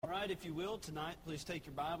right, if you will, tonight, please take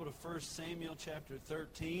your Bible to 1 Samuel chapter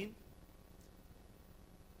 13.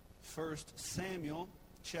 1 Samuel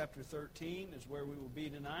chapter 13 is where we will be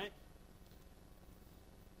tonight.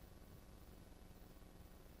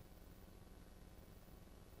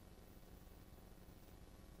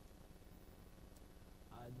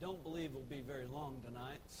 I don't believe it will be very long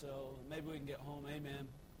tonight, so maybe we can get home. Amen,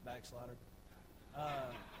 backslider.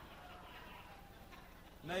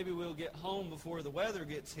 Maybe we'll get home before the weather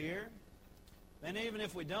gets here. And even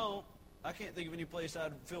if we don't, I can't think of any place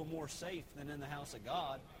I'd feel more safe than in the house of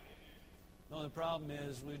God. The only problem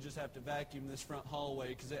is we just have to vacuum this front hallway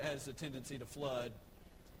because it has a tendency to flood.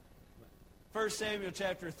 1 Samuel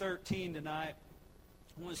chapter 13 tonight.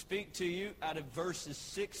 I want to speak to you out of verses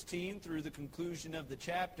 16 through the conclusion of the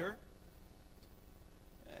chapter.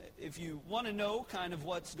 If you want to know kind of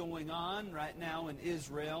what's going on right now in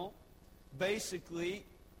Israel, basically,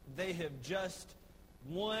 they have just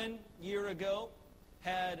 1 year ago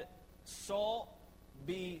had Saul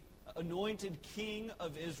be anointed king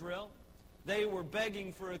of Israel. They were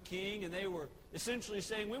begging for a king, and they were essentially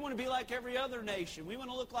saying, we want to be like every other nation. We want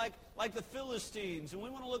to look like the Philistines, and we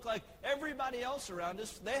want to look like everybody else around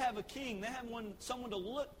us. They have a king. They have someone to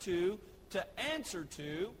look to answer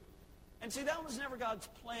to. And see, that was never God's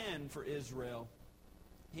plan for Israel.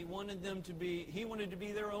 He wanted to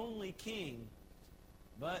be their only king.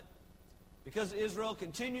 But because Israel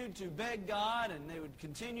continued to beg God and they would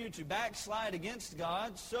continue to backslide against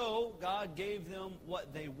God, so God gave them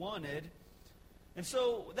what they wanted. And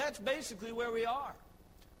so that's basically where we are.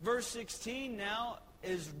 Verse 16 now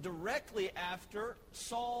is directly after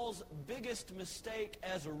Saul's biggest mistake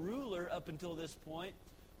as a ruler up until this point,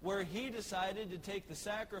 where he decided to take the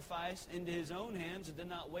sacrifice into his own hands and did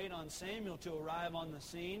not wait on Samuel to arrive on the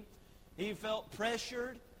scene. He felt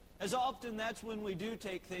pressured. As often, that's when we do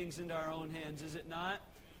take things into our own hands, is it not?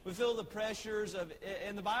 We feel the pressures of,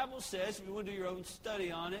 and the Bible says, if you want to do your own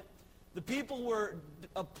study on it, the people were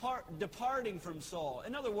departing from Saul.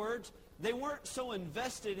 In other words, they weren't so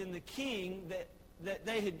invested in the king that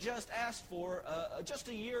they had just asked for just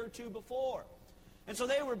a year or two before. And so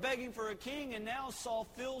they were begging for a king, and now Saul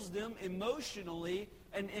fills them emotionally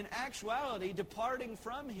and in actuality departing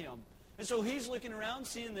from him. And so he's looking around,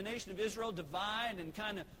 seeing the nation of Israel divide and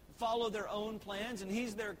kind of follow their own plans, and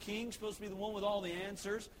he's their king, supposed to be the one with all the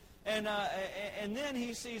answers. And then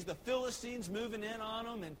he sees the Philistines moving in on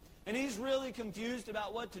him, and he's really confused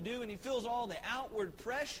about what to do, and he feels all the outward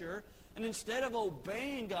pressure, and instead of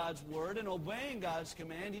obeying God's word and obeying God's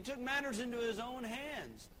command, he took matters into his own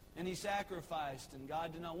hands, and he sacrificed, and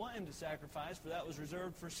God did not want him to sacrifice, for that was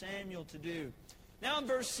reserved for Samuel to do. Now in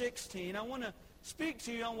verse 16, I want to speak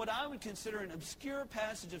to you on what I would consider an obscure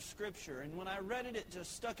passage of Scripture. And when I read it, it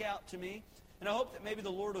just stuck out to me. And I hope that maybe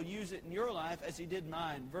the Lord will use it in your life as he did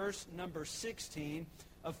mine. Verse number 16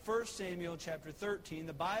 of 1 Samuel chapter 13,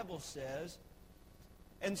 the Bible says,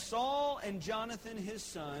 "And Saul and Jonathan his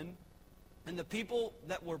son, and the people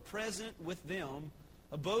that were present with them,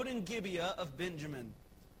 abode in Gibeah of Benjamin.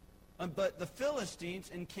 But the Philistines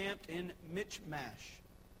encamped in Michmash.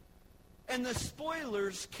 And the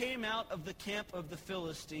spoilers came out of the camp of the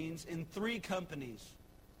Philistines in 3 companies.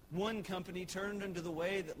 One company turned unto the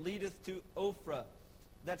way that leadeth to Ophrah."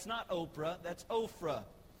 That's not Oprah, that's Ophrah.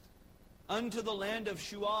 "Unto the land of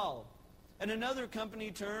Shual. And another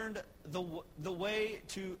company turned the way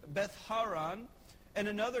to Beth-Haran. And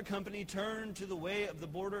another company turned to the way of the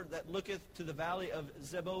border that looketh to the valley of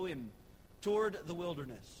Zeboim, toward the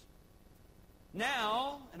wilderness.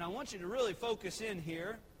 Now," and I want you to really focus in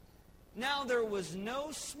here, "now there was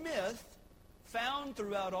no smith found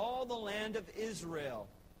throughout all the land of Israel.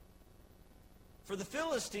 For the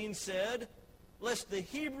Philistines said, lest the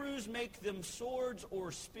Hebrews make them swords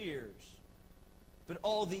or spears. But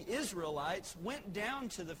all the Israelites went down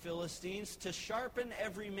to the Philistines to sharpen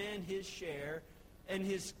every man his share, and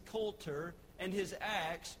his coulter, and his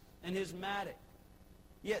axe, and his mattock.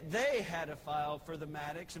 Yet they had a file for the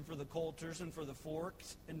mattocks, and for the coulters, and for the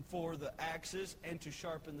forks, and for the axes, and to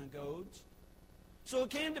sharpen the goads. So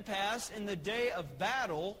it came to pass in the day of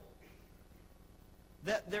battle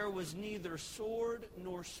that there was neither sword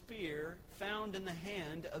nor spear found in the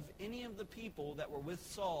hand of any of the people that were with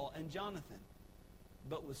Saul and Jonathan.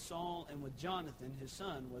 But with Saul and with Jonathan his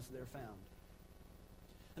son was there found.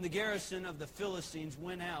 And the garrison of the Philistines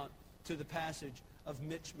went out to the passage of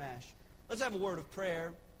Michmash." Let's have a word of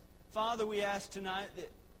prayer. Father, we ask tonight that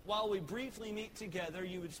while we briefly meet together,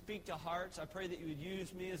 you would speak to hearts. I pray that you would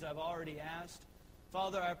use me as I've already asked.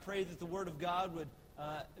 Father, I pray that the Word of God would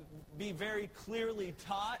be very clearly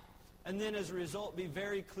taught, and then as a result be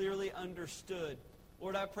very clearly understood.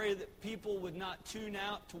 Lord, I pray that people would not tune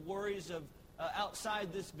out to worries of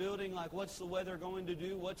outside this building, like what's the weather going to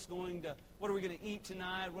do, what are we going to eat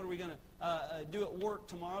tonight, what are we going to do at work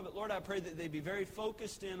tomorrow. But Lord, I pray that they be very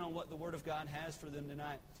focused in on what the Word of God has for them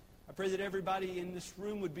tonight. I pray that everybody in this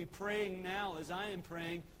room would be praying now as I am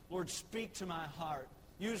praying. Lord, speak to my heart.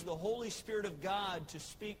 Use the Holy Spirit of God to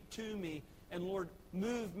speak to me. And Lord,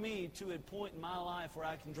 move me to a point in my life where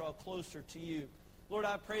I can draw closer to you. Lord,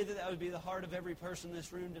 I pray that would be the heart of every person in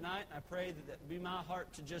this room tonight. I pray that would be my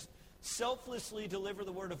heart to just selflessly deliver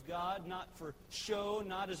the Word of God, not for show,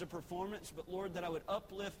 not as a performance, but Lord, that I would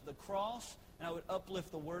uplift the cross and I would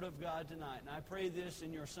uplift the Word of God tonight. And I pray this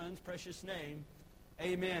in your Son's precious name.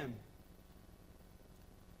 Amen.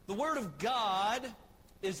 The Word of God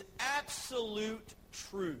is absolute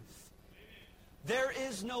truth. There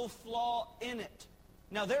is no flaw in it.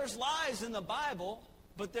 Now, there's lies in the Bible,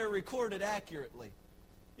 but they're recorded accurately.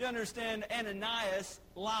 You understand, Ananias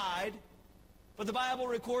lied, but the Bible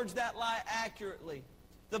records that lie accurately.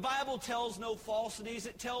 The Bible tells no falsities.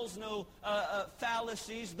 It tells no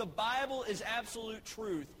fallacies. The Bible is absolute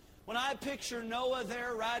truth. When I picture Noah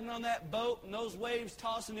there riding on that boat and those waves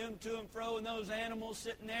tossing him to and fro and those animals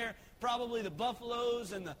sitting there, probably the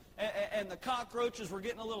buffaloes and the cockroaches were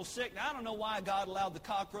getting a little sick. Now, I don't know why God allowed the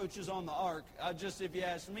cockroaches on the ark, just if you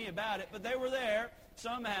ask me about it, but they were there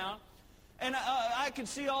somehow. And I can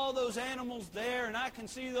see all those animals there, and I can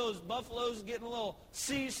see those buffaloes getting a little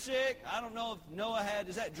seasick. I don't know if Noah had,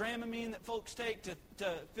 is that Dramamine that folks take to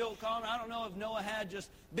feel calm? I don't know if Noah had just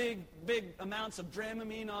big amounts of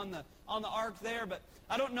Dramamine on the ark there, but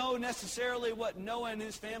I don't know necessarily what Noah and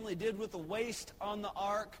his family did with the waste on the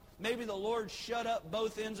ark. Maybe the Lord shut up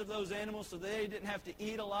both ends of those animals so they didn't have to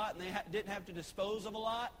eat a lot and they didn't have to dispose of a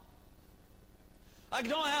lot. I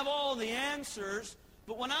don't have all the answers.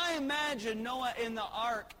 But when I imagine Noah in the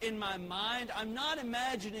ark in my mind, I'm not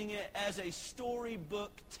imagining it as a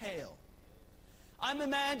storybook tale. I'm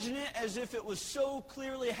imagining it as if it was so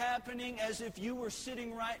clearly happening, as if you were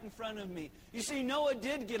sitting right in front of me. You see, Noah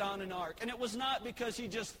did get on an ark, and it was not because he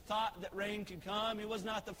just thought that rain could come. He was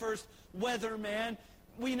not the first weatherman.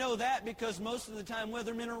 We know that because most of the time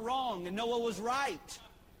weathermen are wrong, and Noah was right.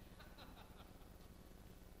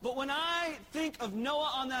 But when I think of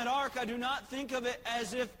Noah on that ark, I do not think of it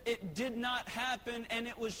as if it did not happen and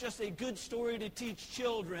it was just a good story to teach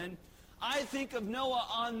children. I think of Noah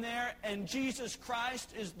on there, and Jesus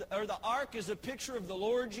Christ the ark is a picture of the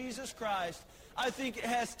Lord Jesus Christ. I think it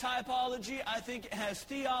has typology. I think it has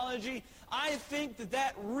theology. I think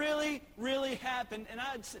that really, really happened. And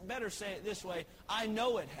I'd better say it this way. I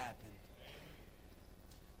know it happened.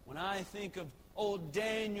 When I think of old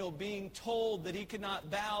Daniel being told that he could not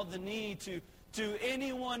bow the knee to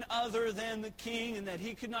anyone other than the king and that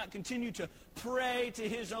he could not continue to pray to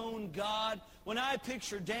his own God. When I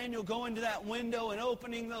picture Daniel going to that window and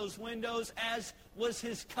opening those windows as was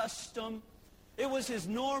his custom, it was his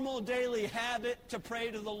normal daily habit to pray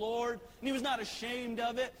to the Lord, and he was not ashamed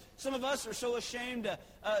of it. Some of us are so ashamed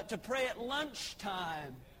to pray at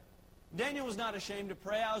lunchtime. Daniel was not ashamed to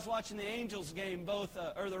pray. I was watching the Angels game,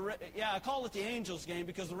 I call it the Angels game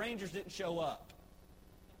because the Rangers didn't show up.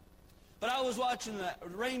 But I was watching the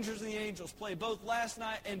Rangers and the Angels play both last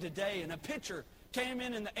night and today, and a pitcher came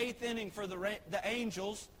in the 8th inning for the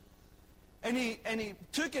Angels, and he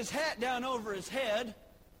took his hat down over his head,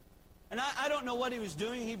 and I don't know what he was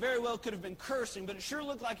doing. He very well could have been cursing, but it sure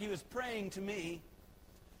looked like he was praying to me.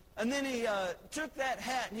 And then he took that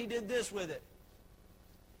hat and he did this with it.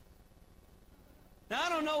 Now, I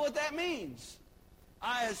don't know what that means.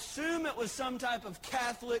 I assume it was some type of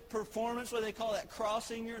Catholic performance, where they call that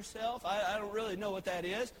crossing yourself. I don't really know what that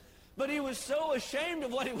is. But he was so ashamed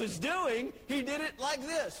of what he was doing, he did it like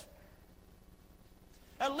this.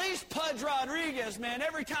 At least Pudge Rodriguez, man,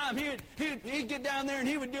 every time he'd get down there and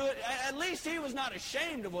he would do it, at least he was not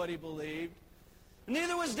ashamed of what he believed.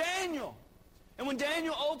 Neither was Daniel. And when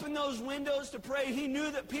Daniel opened those windows to pray, he knew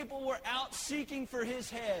that people were out seeking for his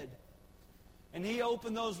head. And he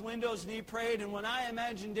opened those windows and he prayed. And when I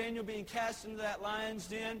imagine Daniel being cast into that lion's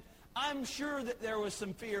den, I'm sure that there was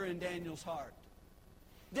some fear in Daniel's heart.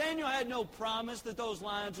 Daniel had no promise that those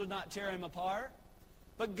lions would not tear him apart.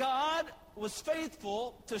 But God was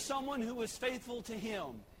faithful to someone who was faithful to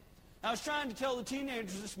him. I was trying to tell the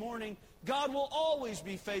teenagers this morning, God will always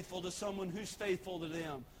be faithful to someone who's faithful to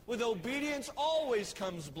them. With obedience always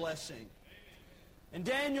comes blessing. And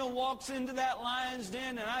Daniel walks into that lion's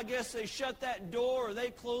den, and I guess they shut that door or they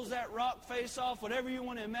close that rock face off, whatever you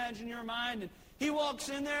want to imagine in your mind. And he walks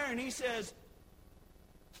in there and he says,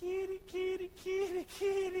 "Kitty, kitty, kitty,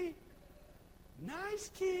 kitty. Nice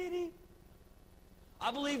kitty.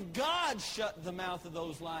 I believe God shut the mouth of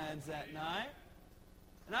those lions that night.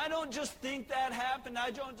 And I don't just think that happened. I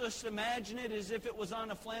don't just imagine it as if it was on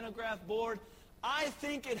a flannel graph board. I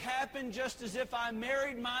think it happened just as if I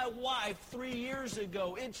married my wife 3 years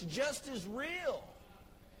ago. It's just as real.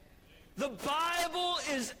 The Bible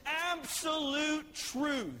is absolute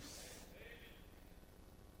truth.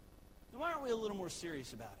 Why aren't we a little more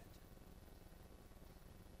serious about it?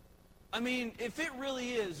 I mean, if it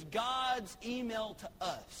really is God's email to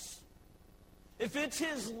us, if it's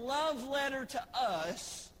His love letter to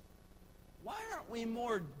us, why aren't we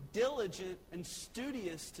more diligent and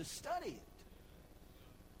studious to study it?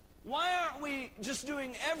 Why aren't we just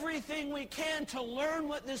doing everything we can to learn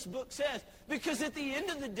what this book says? Because at the end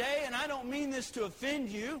of the day, and I don't mean this to offend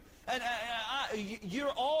you, and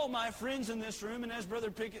you're all my friends in this room, and as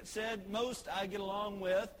Brother Pickett said, most I get along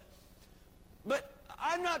with. But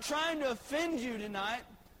I'm not trying to offend you tonight,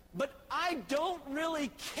 but I don't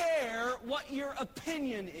really care what your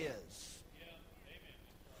opinion is.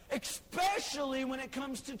 Especially when it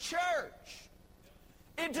comes to church.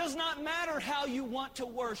 It does not matter how you want to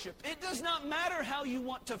worship. It does not matter how you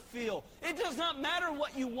want to feel. It does not matter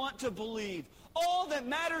what you want to believe. All that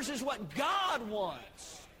matters is what God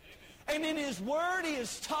wants. And in His Word, He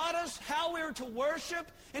has taught us how we are to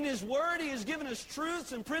worship. In His Word, He has given us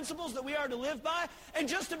truths and principles that we are to live by. And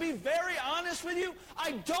just to be very honest with you,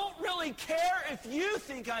 I don't really care if you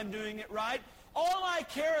think I'm doing it right. All I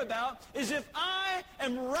care about is if I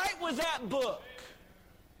am right with that book.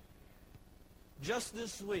 Just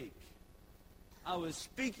this week, I was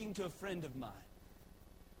speaking to a friend of mine.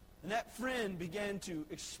 And that friend began to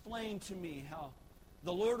explain to me how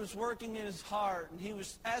the Lord was working in his heart, and He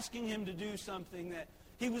was asking him to do something that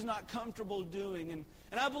he was not comfortable doing. And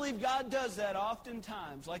I believe God does that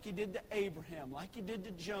oftentimes, like He did to Abraham, like He did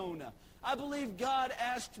to Jonah. I believe God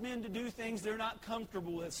asks men to do things they're not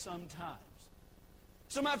comfortable with sometimes.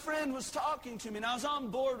 So my friend was talking to me, and I was on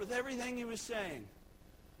board with everything he was saying.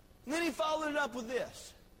 And then he followed it up with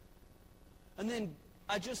this. And then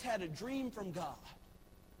I just had a dream from God.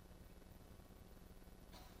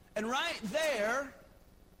 And right there,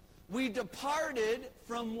 we departed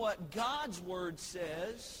from what God's Word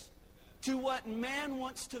says to what man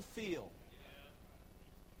wants to feel.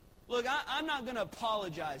 Look, I'm not going to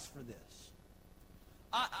apologize for this.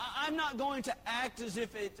 I'm not going to act as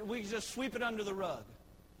if we just sweep it under the rug.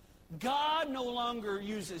 God no longer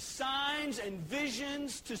uses signs and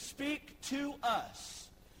visions to speak to us.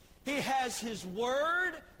 He has His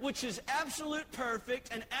Word, which is absolute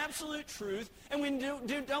perfect and absolute truth, and we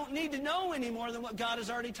don't need to know any more than what God has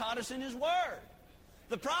already taught us in His Word.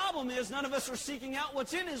 The problem is none of us are seeking out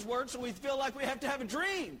what's in His Word, so we feel like we have to have a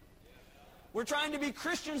dream. We're trying to be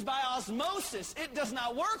Christians by osmosis. It does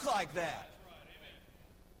not work like that.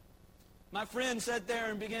 My friend sat there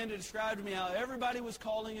and began to describe to me how everybody was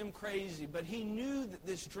calling him crazy, but he knew that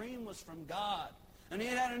this dream was from God. And he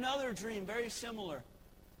had another dream very similar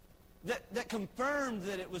that confirmed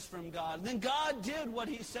that it was from God. And then God did what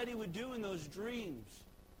He said He would do in those dreams.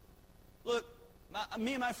 Look,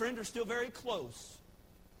 me and my friend are still very close.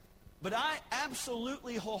 But I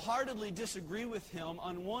absolutely wholeheartedly disagree with him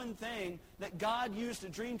on one thing, that God used a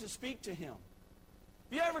dream to speak to him.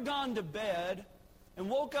 Have you ever gone to bed and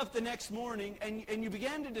woke up the next morning and you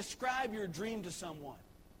began to describe your dream to someone?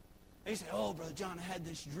 And you say, "Oh, Brother John, I had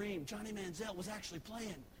this dream. Johnny Manziel was actually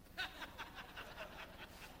playing."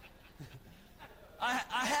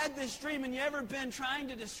 I had this dream, and you ever been trying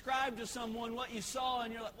to describe to someone what you saw,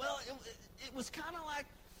 and you're like, "Well, it was kind of like,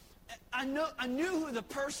 I knew who the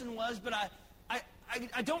person was, but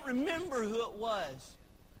I don't remember who it was."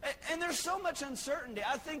 And there's so much uncertainty.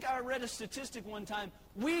 I think I read a statistic one time.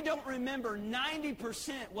 We don't remember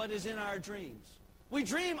 90% what is in our dreams. We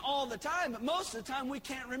dream all the time, but most of the time we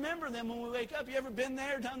can't remember them when we wake up. You ever been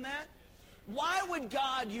there, done that? Why would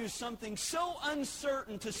God use something so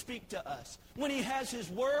uncertain to speak to us when He has His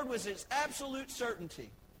Word with its absolute certainty?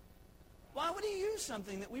 Why would He use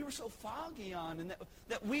something that we were so foggy on and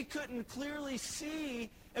that we couldn't clearly see,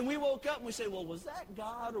 and we woke up and we say, "Well, was that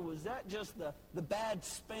God, or was that just the bad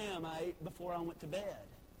spam I ate before I went to bed?"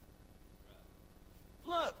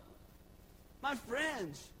 Look, my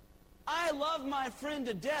friends, I love my friend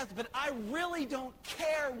to death, but I really don't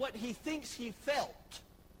care what he thinks he felt.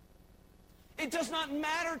 It does not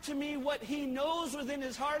matter to me what he knows within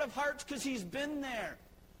his heart of hearts, because he's been there.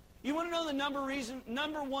 You want to know the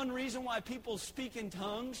number one reason why people speak in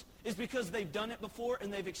tongues is because they've done it before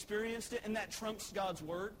and they've experienced it, and that trumps God's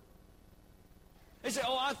Word. They say,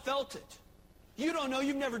 "Oh, I felt it." You don't know,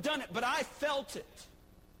 you've never done it, but I felt it.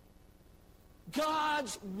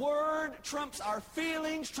 God's Word trumps our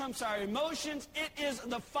feelings, trumps our emotions. It is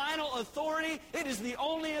the final authority. It is the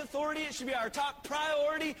only authority. It should be our top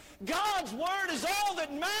priority. God's Word is all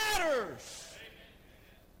that matters.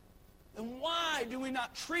 And why do we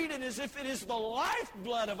not treat it as if it is the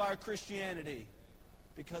lifeblood of our Christianity?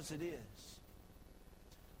 Because it is.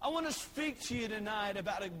 I want to speak to you tonight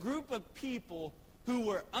about a group of people who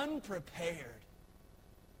were unprepared.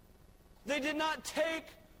 They did not take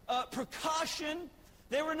precaution.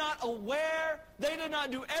 They were not aware. They did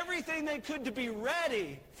not do everything they could to be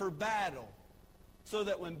ready for battle, so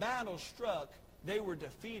that when battle struck, they were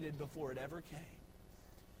defeated before it ever came.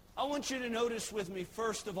 I want you to notice with me,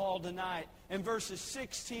 first of all, tonight, in verses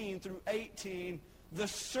 16 through 18, the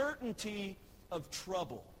certainty of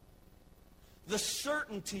trouble. The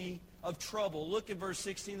certainty of trouble. Look at verse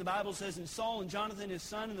 16. The Bible says, "And Saul and Jonathan his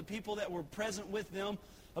son and the people that were present with them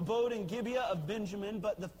abode in Gibeah of Benjamin,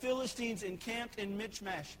 but the Philistines encamped in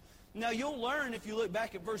Michmash." Now you'll learn if you look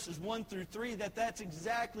back at verses 1 through 3 that that's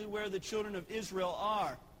exactly where the children of Israel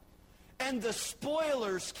are. "And the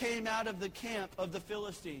spoilers came out of the camp of the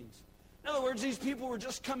Philistines." In other words, these people were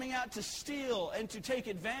just coming out to steal and to take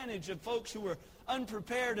advantage of folks who were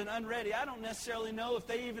unprepared and unready. I don't necessarily know if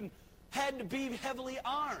they even had to be heavily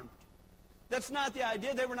armed. That's not the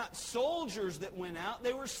idea. They were not soldiers that went out.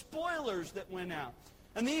 They were spoilers that went out.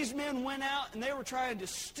 And these men went out and they were trying to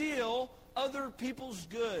steal other people's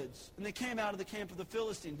goods. And they came out of the camp of the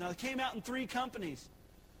Philistines. Now they came out in 3 companies.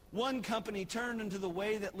 One company turned into the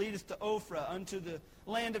way that leadeth to Ophrah, unto the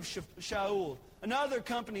land of Shaul. Another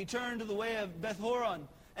company turned to the way of Beth-horon.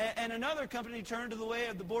 And another company turned to the way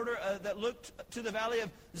of the border that looked to the valley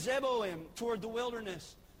of Zeboim, toward the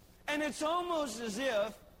wilderness. And it's almost as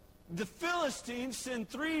if the Philistines send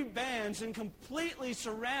 3 bands and completely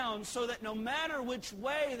surround, so that no matter which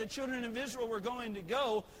way the children of Israel were going to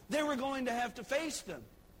go, they were going to have to face them.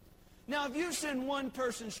 Now, if you send one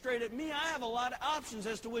person straight at me, I have a lot of options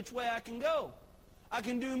as to which way I can go. I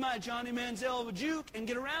can do my Johnny Manziel of a juke and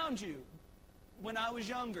get around you when I was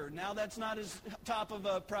younger. Now that's not as top of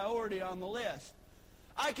a priority on the list.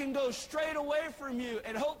 I can go straight away from you,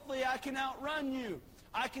 and hopefully I can outrun you.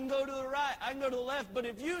 I can go to the right, I can go to the left, but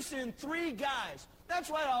if you send 3 guys, that's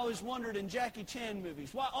why I always wondered in Jackie Chan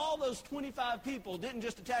movies, why all those 25 people didn't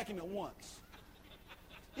just attack him at once.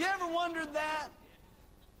 You ever wondered that?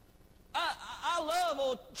 I love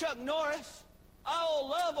old Chuck Norris. I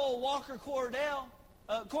love old Walker Cordell.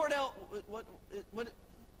 Cordell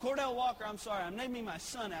Walker, I'm sorry, I'm naming my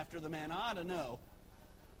son after the man, I ought to know.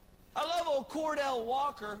 I love old Cordell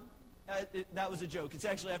Walker. That was a joke. It's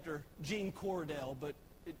actually after Gene Cordell, but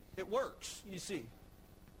it works, you see.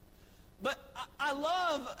 But I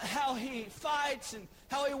love how he fights and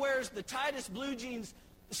how he wears the tightest blue jeans.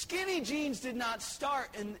 Skinny jeans did not start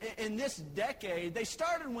in this decade. They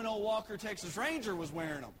started when old Walker Texas Ranger was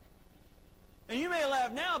wearing them. And you may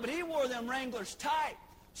laugh now, but he wore them Wranglers tight.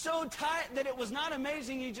 So tight that it was not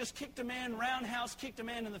amazing he just kicked a man, roundhouse kicked a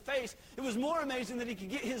man in the face. It was more amazing that he could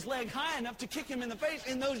get his leg high enough to kick him in the face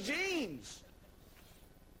in those jeans.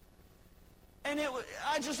 And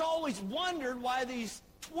I just always wondered why these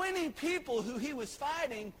 20 people who he was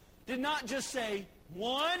fighting did not just say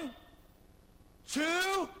 1,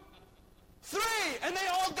 2, 3, and they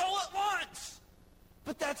all go at once.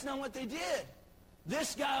 But that's not what they did.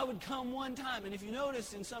 This guy would come one time, and if you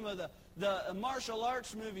notice in some of the martial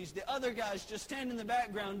arts movies, the other guys just stand in the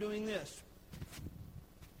background doing this.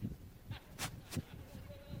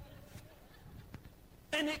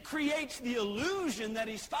 And it creates the illusion that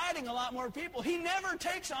he's fighting a lot more people. He never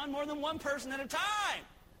takes on more than one person at a time.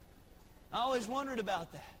 I always wondered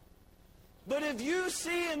about that. But if you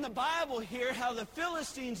see in the Bible here how the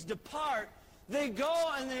Philistines depart, they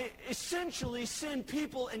go and they essentially send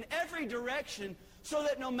people in every direction, so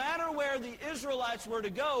that no matter where the Israelites were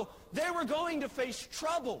to go, they were going to face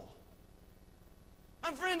trouble.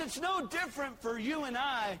 My friend, it's no different for you and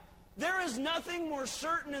I. There is nothing more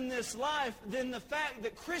certain in this life than the fact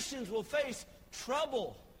that Christians will face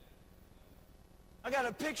trouble. I got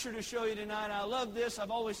a picture to show you tonight. I love this.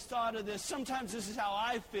 I've always thought of this. Sometimes this is how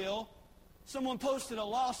I feel. Someone posted a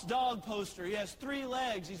lost dog poster. He has 3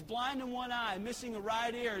 legs. He's blind in one eye, missing a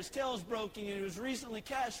right ear. His tail's broken, and he was recently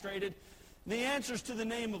castrated. The answer's to the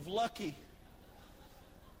name of Lucky.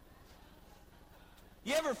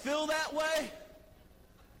 You ever feel that way?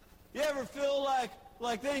 You ever feel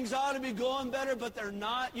like things ought to be going better, but they're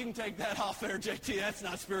not? You can take that off there, JT. That's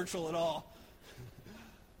not spiritual at all.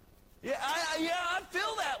 I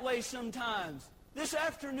feel that way sometimes. This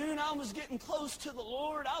afternoon, I was getting close to the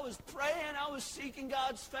Lord. I was praying. I was seeking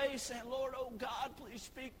God's face, saying, Lord, oh God, please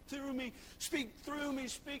speak through me. Speak through me.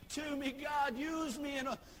 Speak to me. God, use me in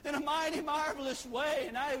a mighty, marvelous way.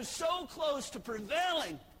 And I was so close to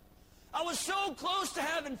prevailing. I was so close to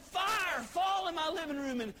having fire fall in my living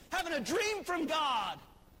room and having a dream from God.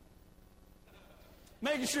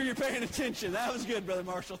 Making sure you're paying attention. That was good, Brother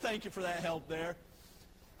Marshall. Thank you for that help there.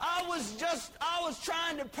 I was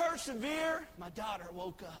trying to persevere. My daughter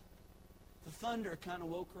woke up. The thunder kind of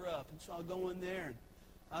woke her up. And so I'll go in there and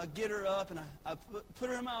I'll get her up and I put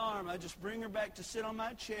her in my arm. I just bring her back to sit on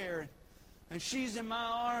my chair. And she's in my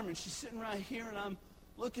arm and she's sitting right here and I'm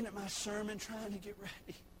looking at my sermon trying to get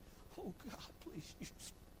ready. Oh, God, please use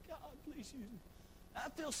me. God, please use me. I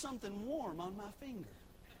feel something warm on my finger.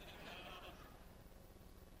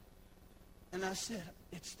 And I said,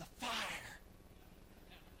 it's the fire.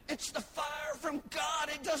 It's the fire from God.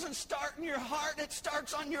 It doesn't start in your heart. It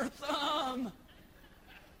starts on your thumb.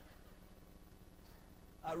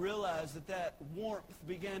 I realized that warmth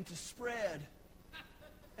began to spread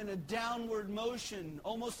in a downward motion,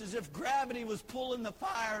 almost as if gravity was pulling the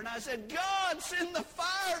fire. And I said, God, send the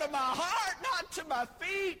fire to my heart, not to my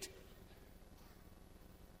feet.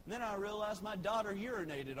 And then I realized my daughter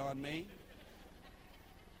urinated on me.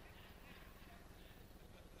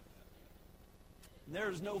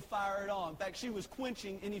 There's no fire at all. In fact, she was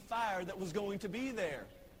quenching any fire that was going to be there.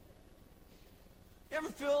 You ever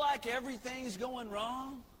feel like everything's going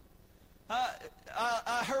wrong?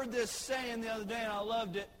 I heard this saying the other day, and I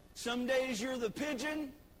loved it. Some days you're the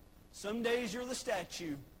pigeon, some days you're the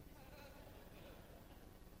statue.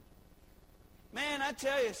 Man, I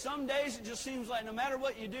tell you, some days it just seems like no matter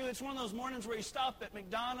what you do, it's one of those mornings where you stop at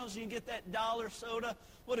McDonald's and you get that dollar soda.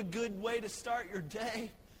 What a good way to start your day.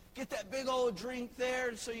 Get that big old drink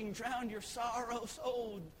there so you can drown your sorrows.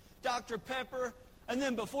 Oh, Dr. Pepper. And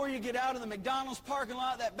then before you get out of the McDonald's parking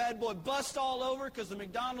lot, that bad boy busts all over because the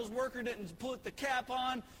McDonald's worker didn't put the cap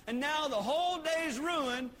on. And now the whole day's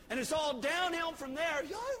ruined, and it's all downhill from there.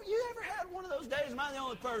 You ever had one of those days? Am I the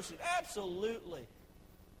only person? Absolutely.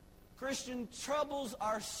 Christian, troubles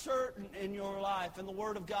are certain in your life, and the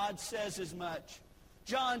Word of God says as much.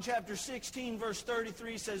 John chapter 16, verse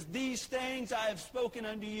 33 says, these things I have spoken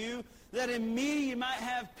unto you, that in me you might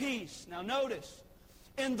have peace. Now notice,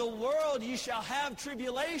 in the world ye shall have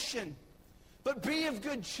tribulation, but be of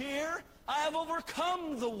good cheer. I have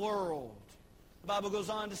overcome the world. The Bible goes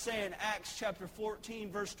on to say in Acts chapter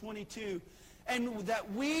 14, verse 22, and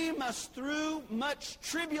that we must through much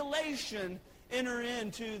tribulation enter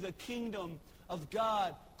into the kingdom of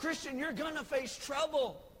God. Christian, you're going to face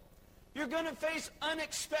trouble. You're going to face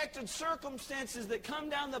unexpected circumstances that come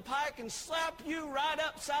down the pike and slap you right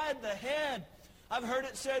upside the head. I've heard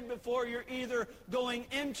it said before, you're either going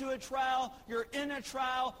into a trial, you're in a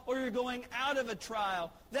trial, or you're going out of a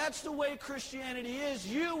trial. That's the way Christianity is.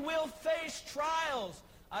 You will face trials.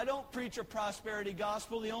 I don't preach a prosperity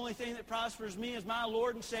gospel. The only thing that prospers me is my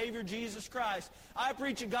Lord and Savior, Jesus Christ. I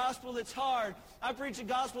preach a gospel that's hard. I preach a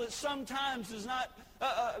gospel that sometimes does not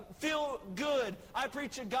feel good. I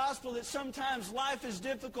preach a gospel that sometimes life is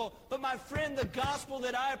difficult. But my friend, the gospel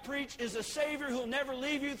that I preach is a Savior who will never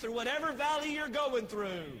leave you through whatever valley you're going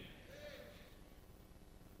through.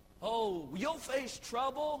 Oh, you'll face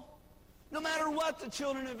trouble. No matter what the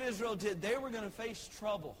children of Israel did, they were going to face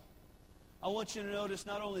trouble. I want you to notice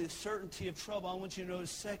not only the certainty of trouble, I want you to notice,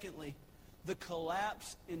 secondly, the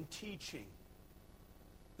collapse in teaching.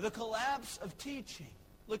 The collapse of teaching.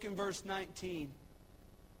 Look in verse 19.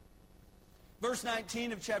 Verse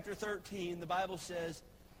 19 of chapter 13, the Bible says,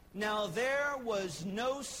 now there was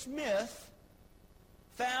no smith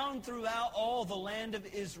found throughout all the land of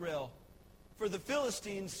Israel. For the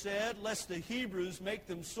Philistines said, lest the Hebrews make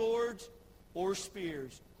them swords or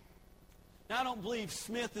spears. Now, I don't believe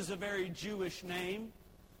Smith is a very Jewish name.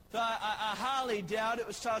 So I highly doubt it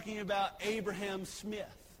was talking about Abraham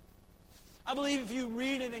Smith. I believe if you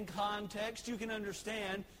read it in context, you can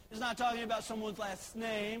understand it's not talking about someone's last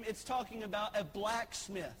name. It's talking about a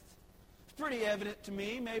blacksmith. It's pretty evident to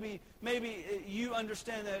me, maybe you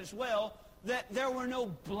understand that as well, that there were no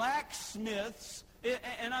blacksmiths,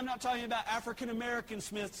 and I'm not talking about African-American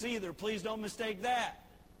smiths either. Please don't mistake that.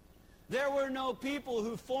 There were no people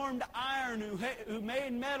who formed iron, who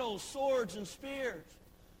made metal, swords, and spears.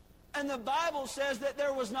 And the Bible says that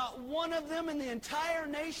there was not one of them in the entire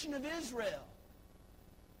nation of Israel.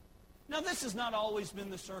 Now, this has not always been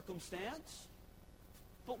the circumstance.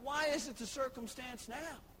 But why is it the circumstance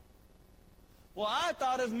now? Well, I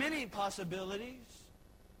thought of many possibilities.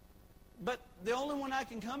 But the only one I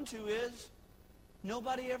can come to is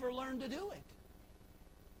nobody ever learned to do it.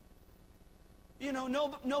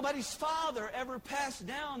 Nobody's father ever passed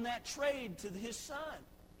down that trade to his son.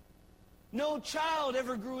 No child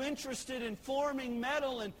ever grew interested in forming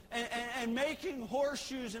metal and making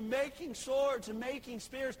horseshoes and making swords and making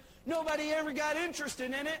spears. Nobody ever got interested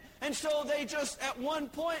in it, and so they just, at one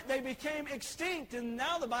point, they became extinct. And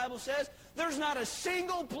now the Bible says there's not a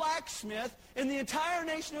single blacksmith in the entire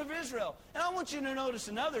nation of Israel. And I want you to notice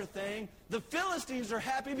another thing. The Philistines are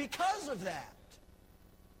happy because of that.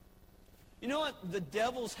 You know what the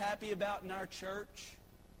devil's happy about in our church?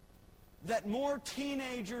 That more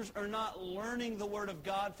teenagers are not learning the Word of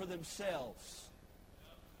God for themselves.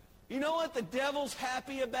 You know what the devil's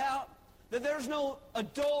happy about? That there's no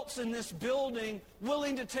adults in this building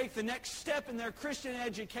willing to take the next step in their Christian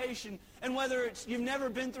education. And whether it's you've never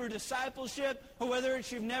been through discipleship or whether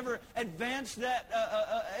it's you've never advanced that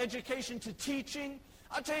education to teaching,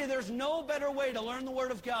 I'll tell you there's no better way to learn the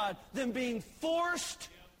Word of God than being forced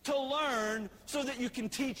to learn so that you can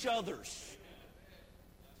teach others.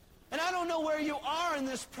 And I don't know where you are in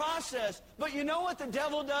this process, but you know what the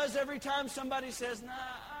devil does every time somebody says, nah,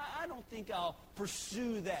 I don't think I'll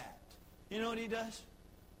pursue that. You know what he does?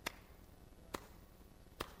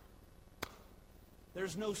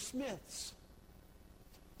 There's no Smiths.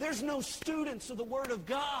 There's no students of the Word of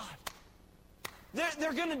God.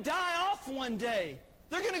 They're going to die off one day.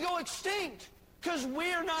 They're going to go extinct because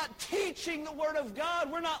we're not teaching the Word of God.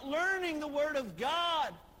 We're not learning the Word of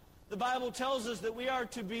God. The Bible tells us that we are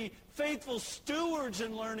to be faithful stewards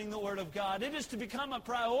in learning the Word of God. It is to become a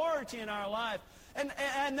priority in our life.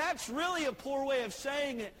 And that's really a poor way of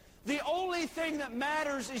saying it. The only thing that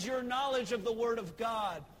matters is your knowledge of the Word of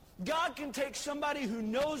God. God can take somebody who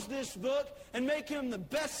knows this book and make him the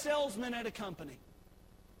best salesman at a company.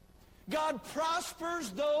 God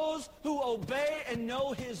prospers those who obey and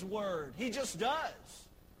know His Word. He just does.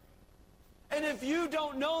 And if you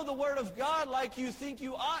don't know the Word of God like you think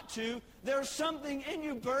you ought to, there's something in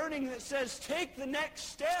you burning that says, take the next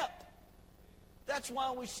step. That's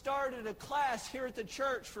why we started a class here at the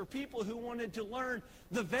church for people who wanted to learn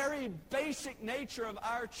the very basic nature of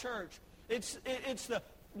our church. It's the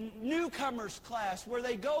newcomers class where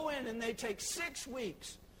they go in and they take 6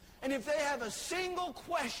 weeks. And if they have a single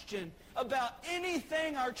question about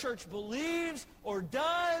anything our church believes or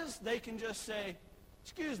does, they can just say,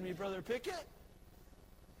 excuse me, Brother Pickett,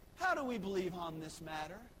 how do we believe on this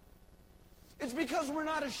matter? It's because we're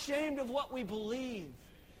not ashamed of what we believe.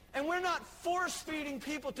 And we're not force-feeding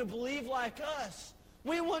people to believe like us.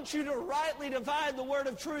 We want you to rightly divide the word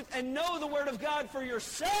of truth and know the Word of God for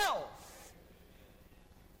yourself.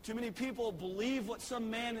 Too many people believe what some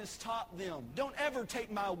man has taught them. Don't ever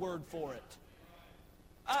take my word for it.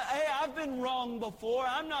 Hey, I've been wrong before.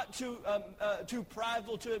 I'm not too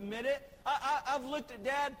prideful to admit it. I've looked at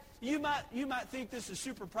Dad. You might think this is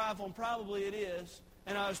super prideful, and probably it is.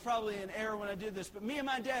 And I was probably in error when I did this. But me and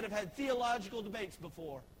my dad have had theological debates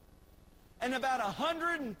before. And about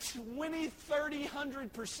 120, 30,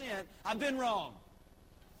 100%, I've been wrong.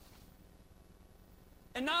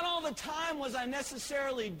 And not all the time was I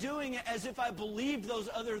necessarily doing it as if I believed those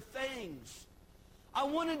other things. I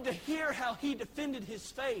wanted to hear how he defended his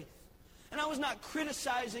faith. And I was not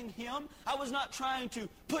criticizing him. I was not trying to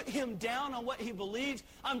put him down on what he believes.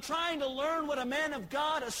 I'm trying to learn what a man of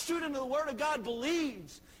God, a student of the Word of God,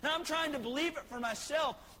 believes. And I'm trying to believe it for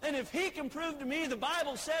myself. And if he can prove to me the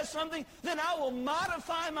Bible says something, then I will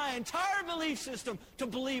modify my entire belief system to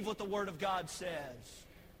believe what the Word of God says.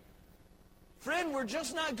 Friend, we're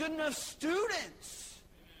just not good enough students.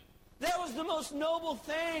 That was the most noble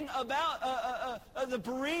thing about the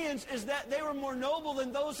Bereans, is that they were more noble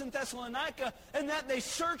than those in Thessalonica, and that they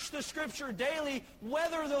searched the Scripture daily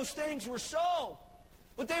whether those things were so.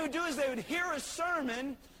 What they would do is they would hear a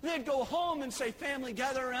sermon, and they'd go home and say, family,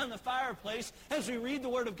 gather around the fireplace as we read the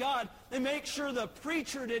Word of God, and make sure the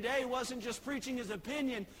preacher today wasn't just preaching his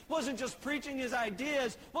opinion, wasn't just preaching his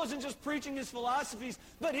ideas, wasn't just preaching his philosophies,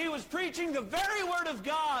 but he was preaching the very Word of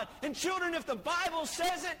God. And children, if the Bible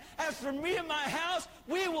says it, as for me and my house,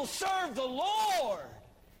 we will serve the Lord.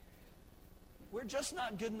 We're just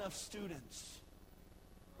not good enough students.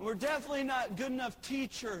 We're definitely not good enough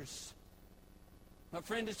teachers. My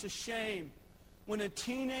friend, it's a shame when a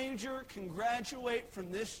teenager can graduate from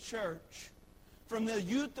this church, from the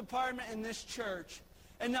youth department in this church,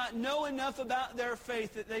 and not know enough about their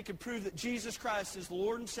faith that they could prove that Jesus Christ is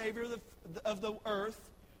Lord and Savior of the earth,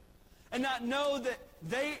 and not know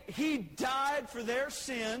that He died for their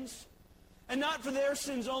sins, and not for their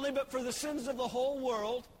sins only, but for the sins of the whole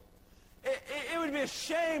world. It would be a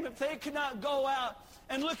shame if they could not go out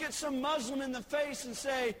and look at some Muslim in the face and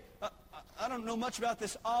say, I don't know much about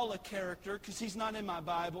this Allah character because he's not in my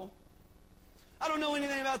Bible. I don't know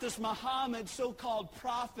anything about this Muhammad, so-called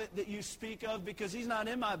prophet that you speak of, because he's not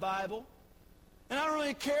in my Bible. And I don't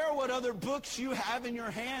really care what other books you have in your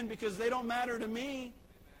hand, because they don't matter to me.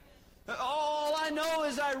 All I know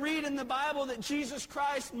is I read in the Bible that Jesus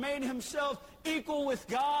Christ made himself equal with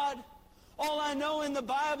God. All I know in the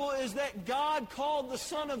Bible is that God called the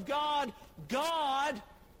Son of God, God.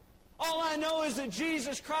 All I know is that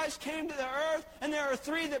Jesus Christ came to the earth, and there are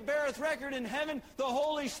three that beareth record in heaven: the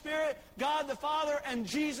Holy Spirit, God the Father, and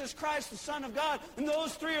Jesus Christ, the Son of God. And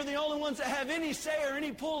those three are the only ones that have any say or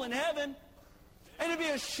any pull in heaven. And it'd be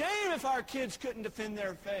a shame if our kids couldn't defend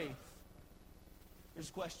their faith. Here's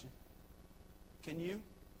a question. Can you?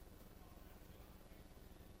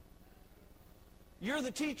 You're the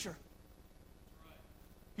teacher.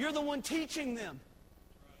 You're the one teaching them.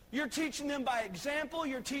 You're teaching them by example.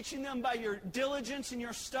 You're teaching them by your diligence and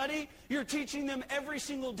your study. You're teaching them every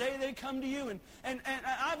single day they come to you. And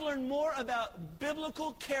I've learned more about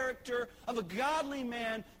biblical character of a godly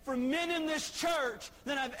man from men in this church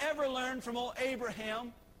than I've ever learned from old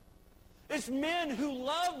Abraham. It's men who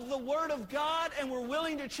loved the Word of God and were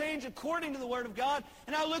willing to change according to the Word of God.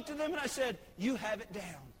 And I looked at them and I said, you have it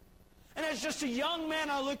down. And as just a young man,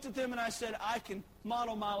 I looked at them and I said, I can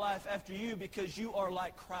model my life after you because you are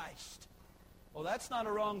like Christ. Well, that's not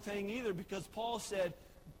a wrong thing either, because Paul said,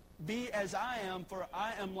 be as I am, for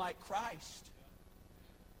I am like Christ.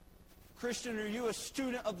 Christian, are you a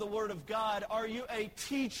student of the Word of God? Are you a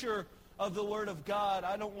teacher of the Word of God?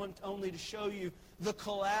 I don't want only to show you the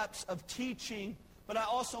collapse of teaching, but I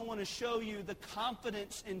also want to show you the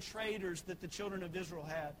confidence in traders that the children of Israel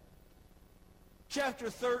had. Chapter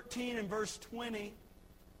 13 and verse 20,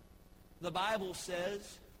 the Bible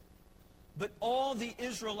says, but all the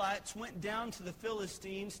Israelites went down to the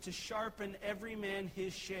Philistines to sharpen every man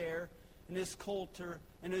his share, and his coulter,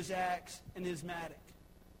 and his axe, and his mattock.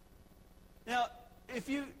 Now, if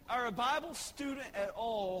you are a Bible student at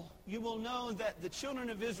all, you will know that the children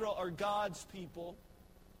of Israel are God's people.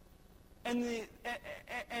 And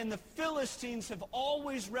the Philistines have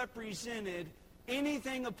always represented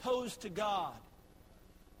anything opposed to God.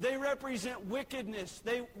 They represent wickedness.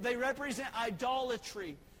 They represent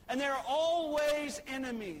idolatry. And they're always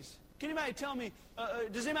enemies. Can anybody tell me,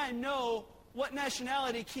 does anybody know what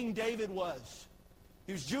nationality King David was?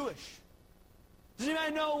 He was Jewish. Does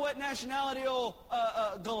anybody know what nationality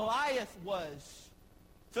Goliath was?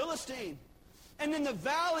 Philistine. And in the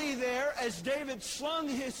valley there, as David slung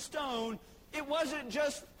his stone, it wasn't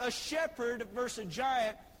just a shepherd versus a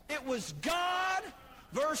giant. It was God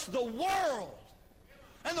versus the world.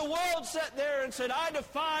 And the world sat there and said, I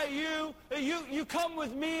defy you. You come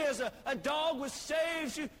with me as a dog with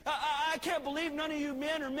staves. I can't believe none of you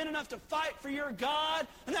men are men enough to fight for your God.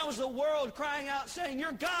 And that was the world crying out, saying,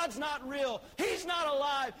 your God's not real. He's not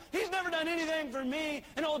alive. He's never done anything for me.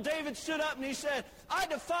 And old David stood up and he said, I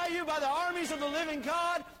defy you by the armies of the living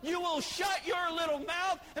God. You will shut your little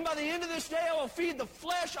mouth. And by the end of this day, I will feed the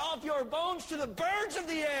flesh off your bones to the birds of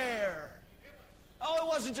the air. Oh, it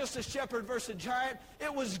wasn't just a shepherd versus a giant.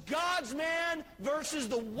 It was God's man versus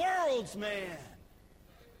the world's man.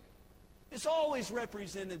 It's always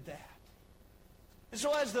represented that. And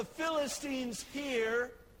so as the Philistines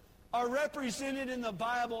here are represented in the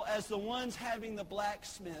Bible as the ones having the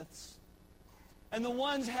blacksmiths and the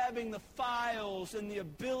ones having the files and the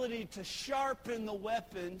ability to sharpen the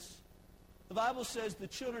weapons, the Bible says the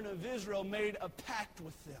children of Israel made a pact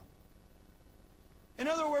with them. In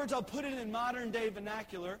other words, I'll put it in modern-day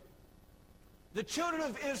vernacular. The children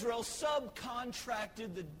of Israel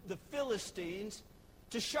subcontracted the Philistines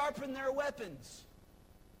to sharpen their weapons.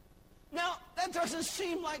 Now, that doesn't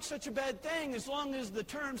seem like such a bad thing as long as the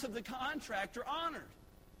terms of the contract are honored.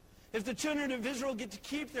 If the children of Israel get to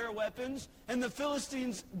keep their weapons and the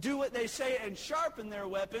Philistines do what they say and sharpen their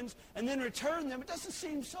weapons and then return them, it doesn't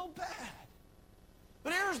seem so bad.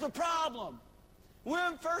 But here's the problem. We're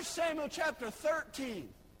in 1 Samuel chapter 13.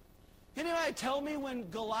 Can anybody tell me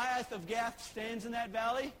when Goliath of Gath stands in that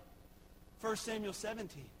valley? 1 Samuel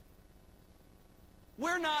 17.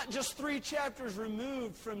 We're not just 3 chapters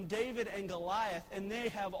removed from David and Goliath, and they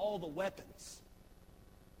have all the weapons.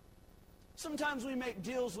 Sometimes we make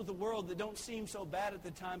deals with the world that don't seem so bad at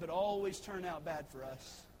the time, but always turn out bad for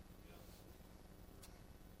us.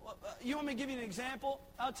 Well, you want me to give you an example?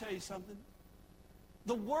 I'll tell you something.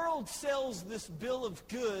 The world sells this bill of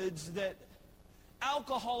goods that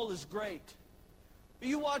alcohol is great.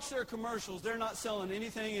 You watch their commercials, they're not selling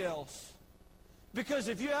anything else. Because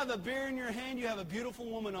if you have a beer in your hand, you have a beautiful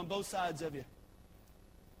woman on both sides of you.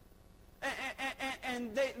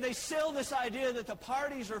 And they sell this idea that the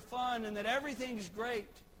parties are fun and that everything's great.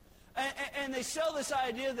 And they sell this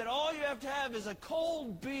idea that all you have to have is a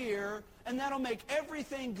cold beer, and that'll make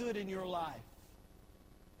everything good in your life.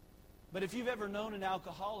 But if you've ever known an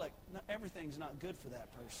alcoholic, everything's not good for that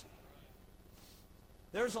person.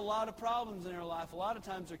 There's a lot of problems in their life. A lot of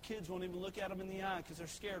times their kids won't even look at them in the eye because they're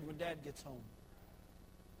scared when Dad gets home.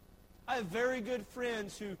 I have very good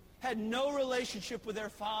friends who had no relationship with their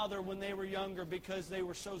father when they were younger because they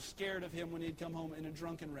were so scared of him when he'd come home in a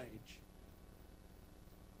drunken rage.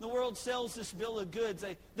 The world sells this bill of goods.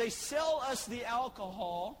 They sell us the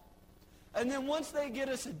alcohol, and then once they get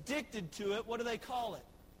us addicted to it, what do they call it?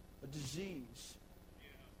 A disease.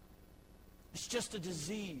 It's just a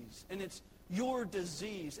disease, and it's your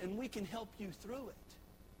disease, and we can help you through it.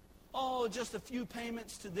 Oh, just a few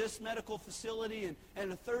payments to this medical facility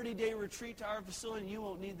and a 30-day retreat to our facility, and you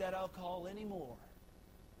won't need that alcohol anymore.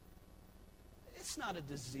 It's not a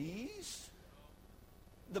disease.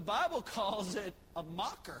 The Bible calls it a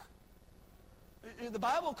mocker. The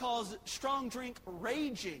Bible calls it strong drink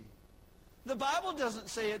raging. The Bible doesn't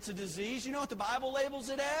say it's a disease. You know what the Bible labels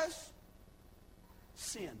it as?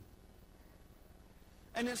 Sin.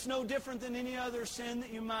 And it's no different than any other sin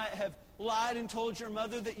that you might have lied and told your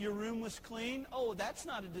mother that your room was clean. Oh, that's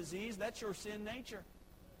not a disease. That's your sin nature.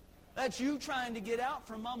 That's you trying to get out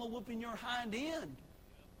from mama whooping your hind end.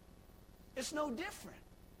 It's no different.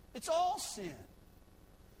 It's all sin.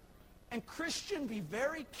 And Christian, be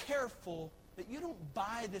very careful that you don't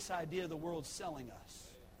buy this idea the world's selling us.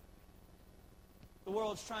 The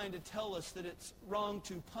world's trying to tell us that it's wrong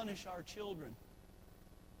to punish our children.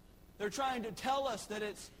 They're trying to tell us that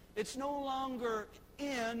it's no longer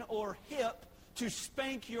in or hip to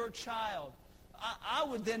spank your child. I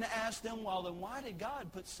would then ask them, well, then why did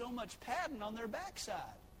God put so much padding on their backside?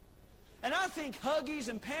 And I think Huggies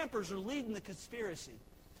and Pampers are leading the conspiracy.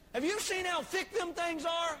 Have you seen how thick them things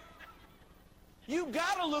are? You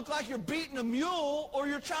got to look like you're beating a mule or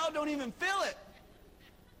your child don't even feel it.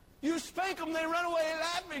 You spank them, they run away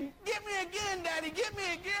laughing. Get me again, Daddy, get me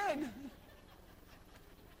again.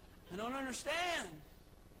 I don't understand.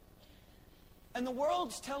 And the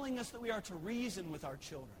world's telling us that we are to reason with our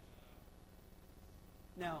children.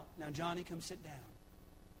 Now, Johnny, come sit down.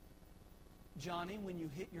 Johnny, when you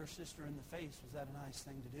hit your sister in the face, was that a nice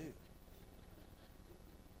thing to do?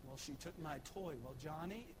 Well, she took my toy. Well,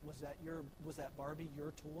 Johnny, was that Barbie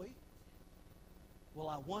your toy? Well,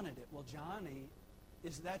 I wanted it. Well, Johnny,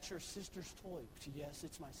 is that your sister's toy? Yes,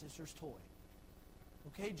 it's my sister's toy.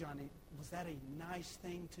 Okay, Johnny, was that a nice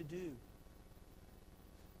thing to do?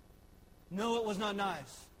 No, it was not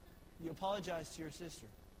nice. You apologized to your sister.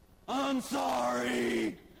 I'm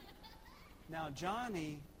sorry. Now,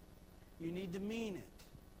 Johnny, you need to mean it.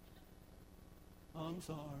 I'm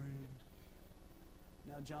sorry.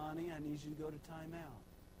 Now, Johnny, I need you to go to timeout.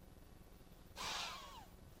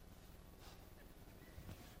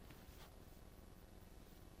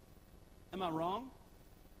 Am I wrong?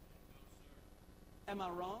 Am I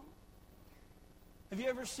wrong? Have you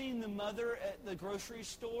ever seen the mother at the grocery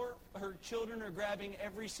store? Her children are grabbing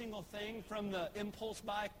every single thing from the impulse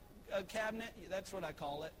buy cabinet. That's what I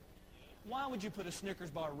call it. Why would you put a Snickers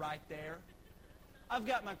bar right there? I've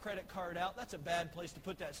got my credit card out. That's a bad place to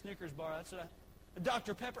put that Snickers bar. That's a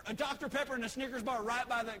Dr. Pepper. A Dr. Pepper and a Snickers bar right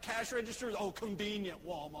by the cash register. Oh, convenient,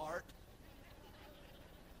 Walmart.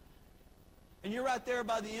 And you're right there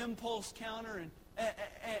by the impulse counter,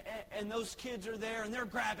 and those kids are there, and they're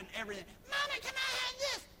grabbing everything. Mommy, can I have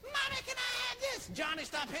this? Mommy, can I have this? Johnny,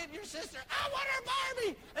 stop hitting your sister. I want her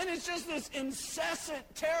Barbie. And it's just this incessant,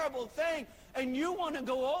 terrible thing. And you want to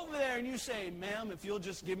go over there, and you say, ma'am, if you'll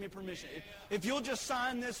just give me permission, if you'll just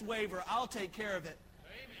sign this waiver, I'll take care of it.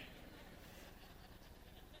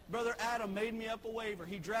 Brother Adam made me up a waiver.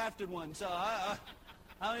 He drafted one, so I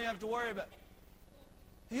don't even have to worry about it.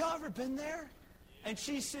 Have y'all ever been there? And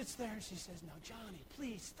she sits there and she says, now, Johnny,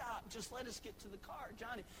 please stop. Just let us get to the car.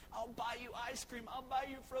 Johnny, I'll buy you ice cream. I'll buy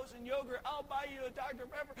you frozen yogurt. I'll buy you a Dr.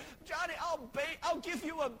 Pepper. Johnny, I'll give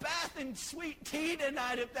you a bath in sweet tea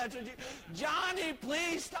tonight if that's what you... Johnny,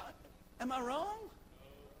 please stop. Am I wrong?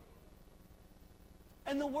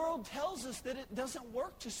 And the world tells us that it doesn't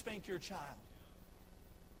work to spank your child.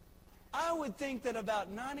 I would think that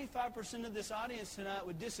about 95% of this audience tonight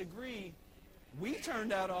would disagree. We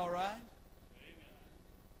turned out all right.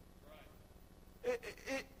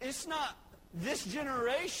 It's not this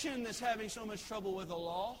generation that's having so much trouble with the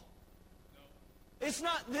law. It's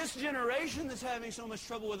not this generation that's having so much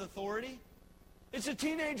trouble with authority. It's a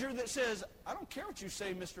teenager that says, I don't care what you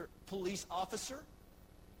say, Mr. Police Officer.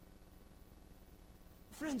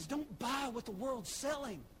 Friends, don't buy what the world's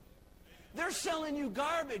selling. they're selling you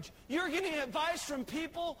garbage. You're getting advice from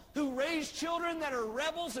people who raise children that are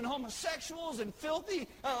rebels and homosexuals and filthy,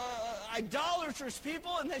 idolatrous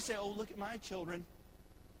people, and they say, oh, look at my children.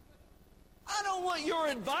 I don't want your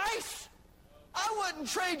advice. I wouldn't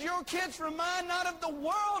trade your kids for mine, not if the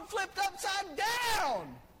world flipped upside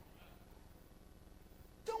down.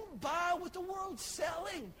 Don't buy what the world's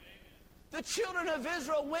selling. The children of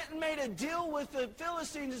Israel went and made a deal with the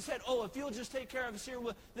Philistines and said, oh, if you'll just take care of us here,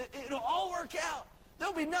 it'll all work out.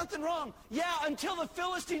 There'll be nothing wrong. Yeah, until the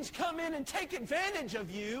Philistines come in and take advantage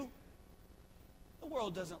of you. The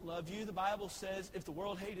world doesn't love you. The Bible says, if the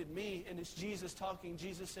world hated me, and it's Jesus talking,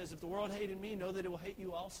 Jesus says, if the world hated me, know that it will hate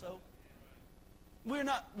you also.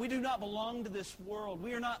 We do not belong to this world.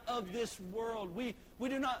 We are not of this world. We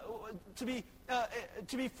do not, to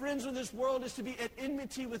be friends with this world is to be at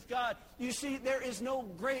enmity with God. You see, there is no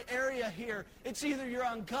gray area here. It's either you're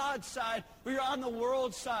on God's side or you're on the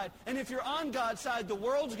world's side. And if you're on God's side, the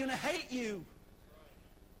world's going to hate you.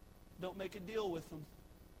 Don't make a deal with them.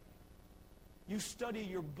 You study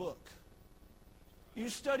your book. You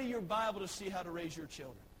study your Bible to see how to raise your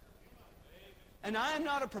children. And I am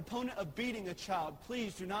not a proponent of beating a child.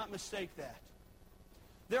 Please do not mistake that.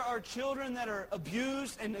 There are children that are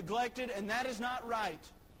abused and neglected, and that is not right.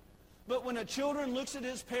 But when a children looks at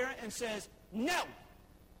his parent and says, no,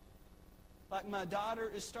 like my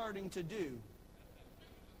daughter is starting to do,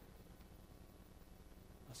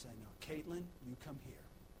 I say, no, Caitlin, you come here.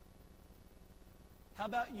 How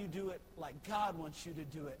about you do it like God wants you to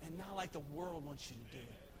do it and not like the world wants you to do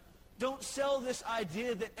it? Don't sell this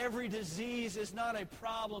idea that every disease is not a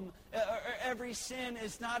problem, or every sin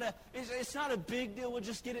is not a big deal. We'll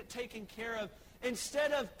just get it taken care of.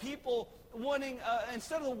 Instead of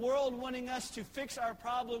instead of the world wanting us to fix our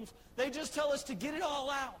problems, they just tell us to get it all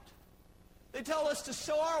out. They tell us to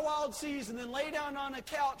sow our wild seeds and then lay down on a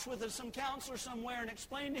couch with some counselor somewhere and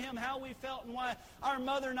explain to him how we felt and why our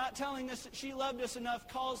mother, not telling us that she loved us enough,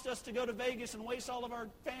 caused us to go to Vegas and waste all of our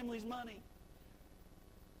family's money.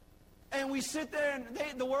 And we sit there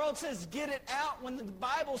and the world says, get it out, when the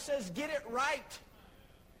Bible says, get it right.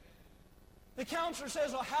 The counselor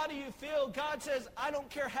says, well, how do you feel? God says, I don't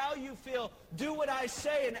care how you feel. Do what I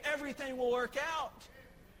say and everything will work out.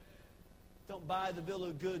 Don't buy the bill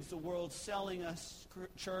of goods the world's selling us,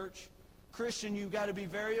 church. Christian, you've got to be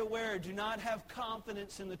very aware. Do not have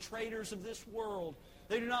confidence in the traders of this world.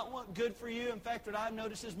 They do not want good for you. In fact, what I've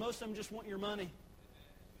noticed is most of them just want your money.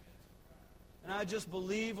 And I just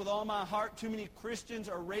believe with all my heart too many Christians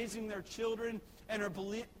are raising their children and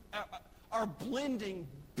are blending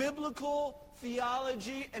biblical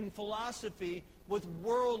theology and philosophy with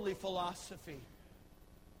worldly philosophy.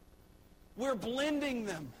 We're blending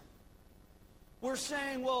them. We're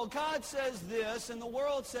saying, well, God says this and the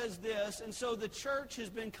world says this, and so the church has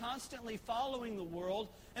been constantly following the world,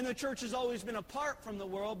 and the church has always been apart from the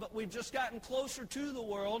world, but we've just gotten closer to the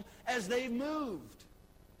world as they've moved.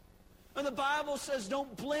 And the Bible says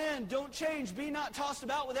don't blend, don't change, be not tossed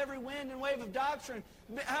about with every wind and wave of doctrine.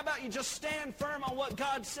 How about you just stand firm on what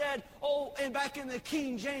God said? Oh, and back in the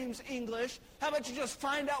King James English, how about you just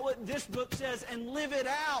find out what this book says and live it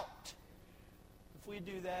out? If we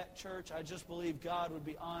do that, church, I just believe God would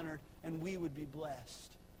be honored and we would be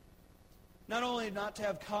blessed. Not only not to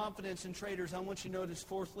have confidence in traders, I want you to notice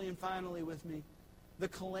fourthly and finally with me, the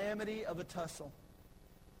calamity of a tussle.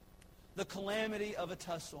 The calamity of a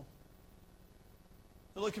tussle.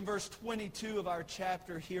 Look in verse 22 of our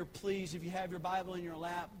chapter here, please. If you have your Bible in your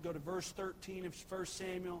lap, go to verse 13 of 1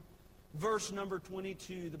 Samuel. Verse number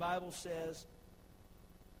 22, the Bible says,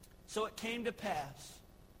 so it came to pass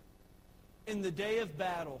in the day of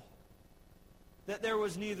battle that there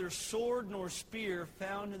was neither sword nor spear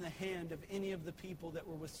found in the hand of any of the people that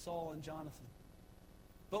were with Saul and Jonathan.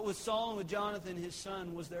 But with Saul and with Jonathan, his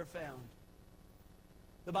son, was there found.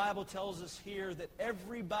 The Bible tells us here that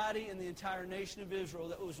everybody in the entire nation of Israel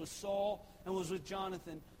that was with Saul and was with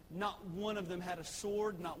Jonathan, not one of them had a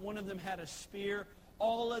sword, not one of them had a spear.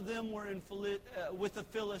 All of them were with the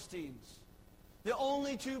Philistines. The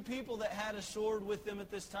only two people that had a sword with them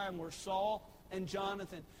at this time were Saul and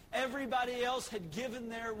Jonathan. Everybody else had given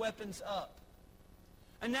their weapons up.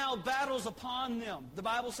 And now battle's upon them. The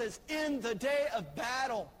Bible says, in the day of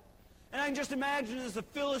battle. And I can just imagine as the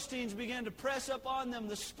Philistines began to press up on them,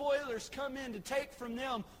 the spoilers come in to take from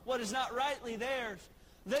them what is not rightly theirs.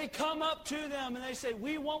 They come up to them and they say,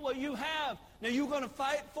 we want what you have. Now you going to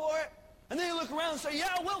fight for it? And they look around and say,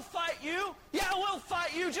 yeah, we'll fight you. Yeah, we'll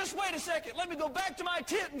fight you. Just wait a second. Let me go back to my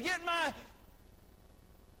tent and get my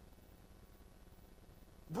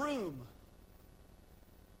broom.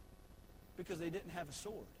 Because they didn't have a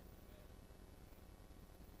sword.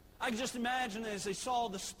 I can just imagine as they saw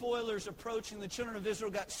the spoilers approaching, the children of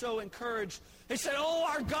Israel got so encouraged. They said, oh,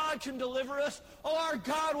 our God can deliver us. Oh, our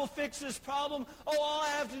God will fix this problem. Oh, all I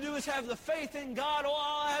have to do is have the faith in God. Oh,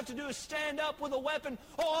 all I have to do is stand up with a weapon.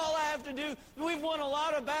 Oh, all I have to do, we've won a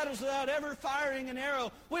lot of battles without ever firing an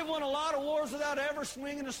arrow. We've won a lot of wars without ever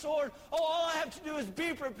swinging a sword. Oh, all I have to do is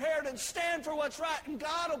be prepared and stand for what's right, and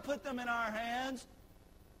God will put them in our hands.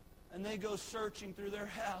 And they go searching through their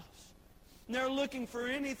house. And they're looking for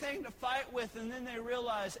anything to fight with, and then they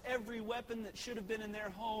realize every weapon that should have been in their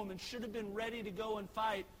home and should have been ready to go and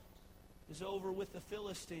fight is over with the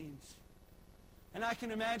Philistines. And I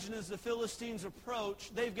can imagine as the Philistines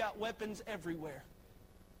approach, they've got weapons everywhere.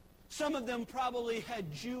 Some of them probably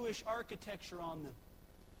had Jewish architecture on them.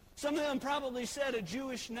 Some of them probably said a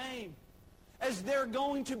Jewish name, as they're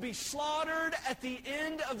going to be slaughtered at the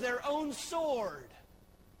end of their own sword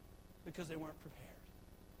because they weren't prepared.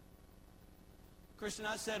 Christian,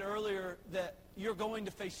 I said earlier that you're going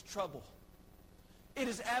to face trouble. It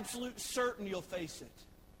is absolute certain you'll face it.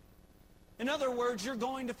 In other words, you're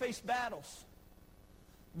going to face battles.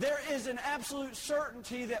 There is an absolute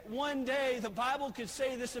certainty that one day the Bible could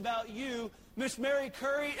say this about you, Miss Mary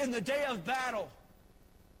Curry, in the day of battle.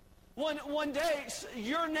 One day,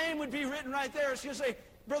 your name would be written right there. It's going to say,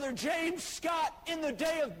 Brother James Scott, in the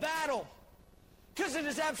day of battle. Because it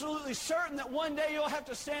is absolutely certain that one day you'll have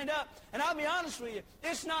to stand up. And I'll be honest with you,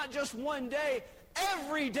 it's not just one day.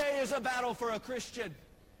 Every day is a battle for a Christian.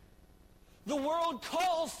 The world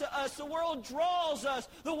calls to us. The world draws us.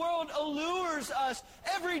 The world allures us.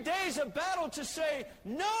 Every day is a battle to say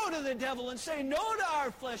no to the devil and say no to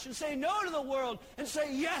our flesh and say no to the world and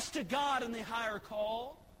say yes to God and the higher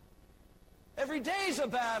call. Every day is a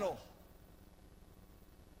battle.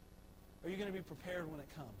 Are you going to be prepared when it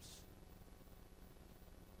comes?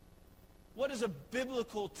 What is a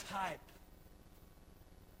biblical type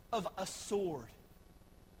of a sword?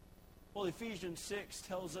 Well, Ephesians 6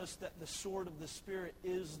 tells us that the sword of the Spirit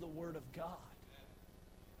is the Word of God.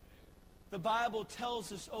 The Bible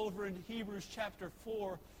tells us over in Hebrews chapter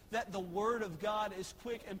 4 that the Word of God is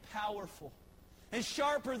quick and powerful and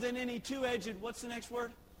sharper than any two-edged, what's the next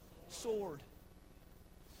word? Sword.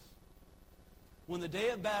 When the day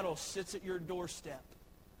of battle sits at your doorstep,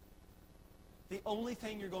 the only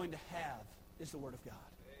thing you're going to have is the Word of God.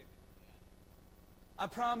 I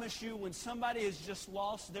promise you, when somebody has just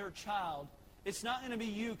lost their child, it's not going to be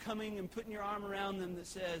you coming and putting your arm around them that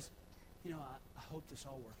says, you know, I hope this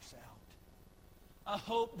all works out. I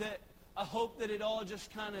hope that it all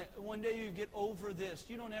just kind of, one day you get over this.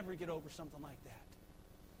 You don't ever get over something like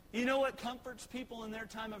that. You know what comforts people in their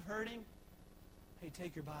time of hurting? Hey,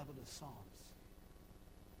 take your Bible to the Psalms.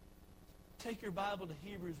 Take your Bible to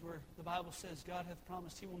Hebrews, where the Bible says God hath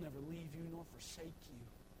promised he will never leave you nor forsake you.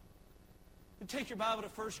 And take your Bible to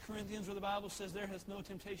 1 Corinthians, where the Bible says there has no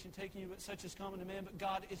temptation taken you but such as common to man, but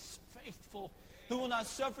God is faithful, who will not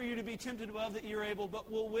suffer you to be tempted above that you're able,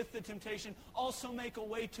 but will with the temptation also make a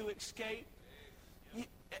way to escape.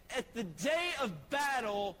 At the day of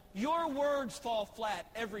battle, your words fall flat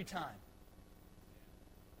every time.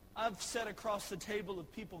 I've sat across the table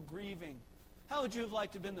of people grieving. How would you have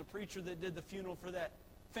liked to have been the preacher that did the funeral for that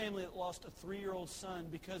family that lost a 3-year-old son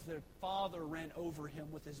because their father ran over him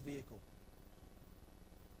with his vehicle?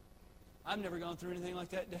 I've never gone through anything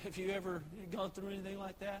like that. Have you ever gone through anything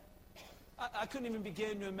like that? I couldn't even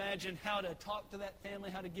begin to imagine how to talk to that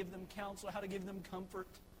family, how to give them counsel, how to give them comfort.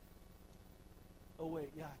 Oh,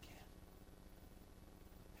 wait, yeah, I can.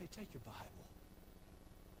 Hey, take your Bible.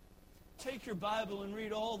 Take your Bible and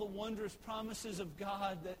read all the wondrous promises of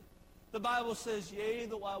God that the Bible says, yea,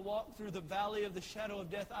 though I walk through the valley of the shadow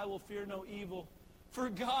of death, I will fear no evil. For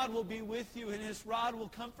God will be with you, and his rod will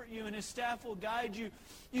comfort you, and his staff will guide you.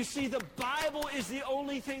 You see, the Bible is the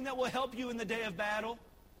only thing that will help you in the day of battle.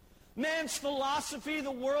 Man's philosophy,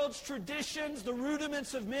 the world's traditions, the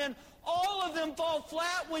rudiments of men, all of them fall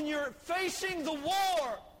flat when you're facing the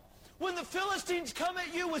war. When the Philistines come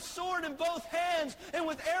at you with sword in both hands and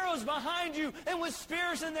with arrows behind you and with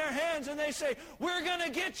spears in their hands, and they say, we're going to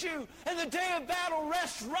get you, and the day of battle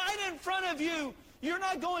rests right in front of you, you're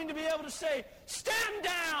not going to be able to say, stand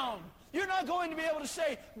down. You're not going to be able to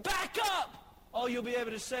say, back up. All you'll be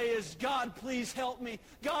able to say is, God, please help me.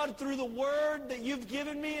 God, through the word that you've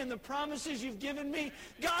given me and the promises you've given me,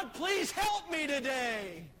 God, please help me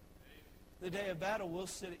today. The day of battle will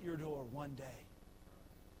sit at your door one day.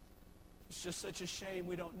 It's just such a shame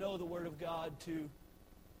we don't know the Word of God to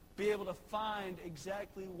be able to find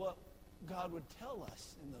exactly what God would tell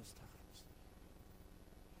us in those times.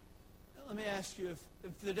 Now, let me ask you,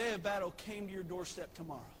 if the day of battle came to your doorstep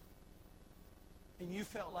tomorrow and you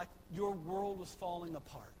felt like your world was falling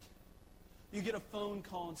apart, You get a phone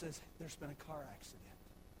call and says, there's been a car accident.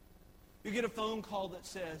 You get a phone call that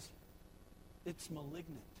says, it's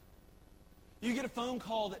malignant. You get a phone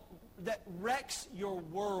call that wrecks your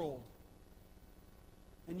world.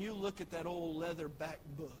 And you look at that old leather-back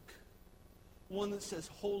book, one that says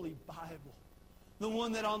Holy Bible, the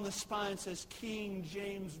one that on the spine says King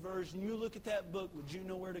James Version. You look at that book, would you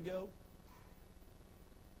know where to go?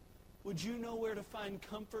 Would you know where to find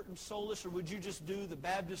comfort and solace, or would you just do the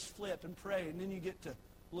Baptist flip and pray, and then you get to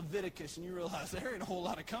Leviticus and you realize there ain't a whole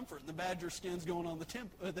lot of comfort in the badger skins going on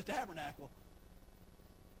the tabernacle?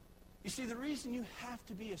 You see, the reason you have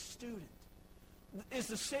to be a student is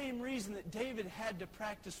the same reason that David had to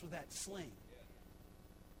practice with that sling.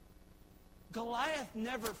 Goliath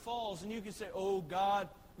never falls, and you can say, oh, God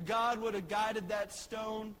would have guided that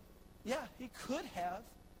stone. Yeah, he could have.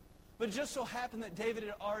 But it just so happened that David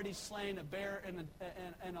had already slain a bear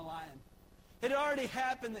and a lion. It had already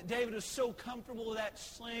happened that David was so comfortable with that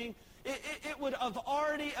sling. It would have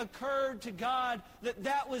already occurred to God that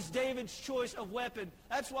that was David's choice of weapon.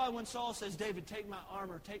 That's why when Saul says, David, take my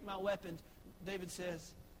armor, take my weapons, David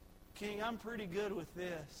says, King, I'm pretty good with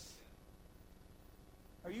this.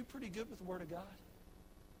 Are you pretty good with the Word of God?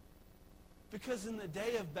 Because in the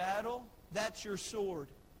day of battle, that's your sword.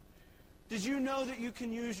 Did you know that you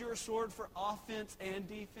can use your sword for offense and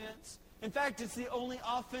defense? In fact, it's the only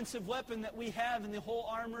offensive weapon that we have in the whole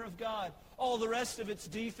armor of God. All the rest of it's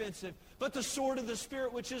defensive. But the sword of the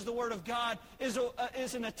Spirit, which is the Word of God, is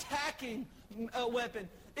an attacking weapon.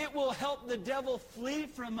 It will help the devil flee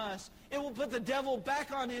from us. It will put the devil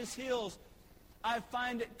back on his heels. I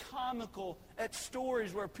find it comical at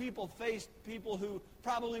stories where people faced people who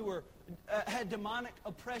probably had demonic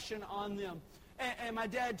oppression on them. And my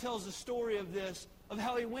dad tells a story of this, of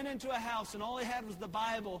how he went into a house and all he had was the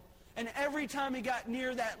Bible. And every time he got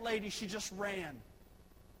near that lady, she just ran.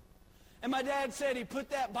 And my dad said he put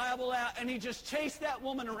that Bible out and he just chased that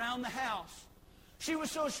woman around the house. She was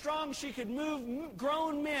so strong she could move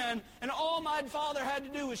grown men, and all my father had to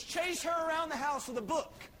do was chase her around the house with a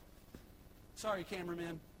book. Sorry,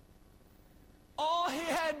 cameraman. All he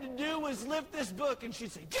had to do was lift this book, and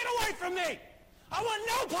she'd say, get away from me! I want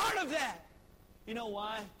no part of that! You know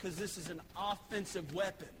why? Because this is an offensive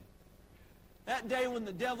weapon. That day when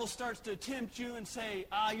the devil starts to tempt you and say,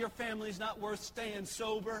 your family's not worth staying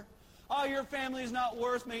sober. Your family is not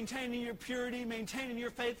worth maintaining your purity, maintaining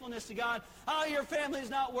your faithfulness to God. Your family is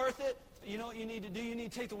not worth it. You know what you need to do? You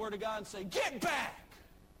need to take the Word of God and say, get back!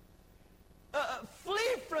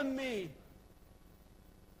 Flee from me!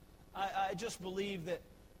 I just believe that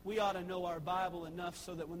we ought to know our Bible enough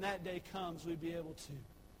so that when that day comes, we'd be able to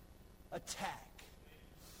attack.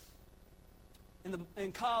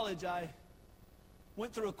 In college, I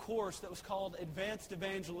went through a course that was called Advanced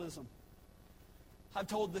Evangelism. I've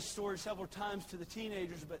told this story several times to the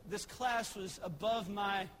teenagers, but this class was above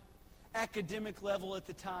my academic level at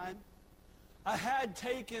the time. I had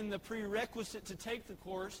taken the prerequisite to take the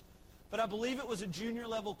course, but I believe it was a junior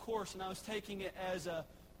level course, and I was taking it as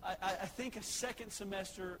I think a second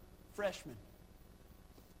semester freshman.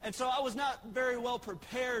 And so I was not very well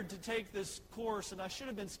prepared to take this course, and I should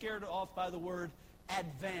have been scared off by the word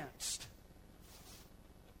advanced.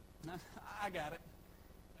 I got it.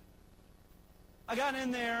 I got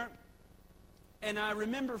in there, and I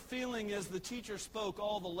remember feeling as the teacher spoke,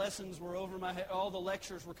 all the lessons were over my head, all the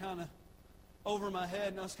lectures were kind of over my head,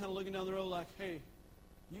 and I was kind of looking down the road like, hey,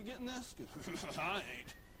 you getting this? I ain't.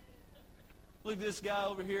 Look at this guy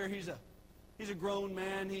over here. He's a grown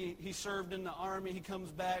man. He served in the army. He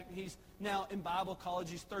comes back. He's now in Bible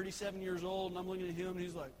college. He's 37 years old, and I'm looking at him, and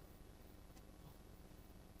he's like,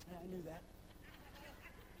 yeah, I knew that.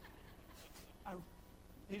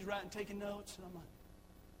 He's writing, taking notes, and I'm like,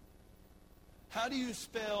 how do you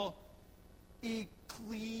spell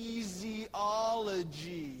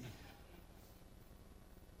ecclesiology?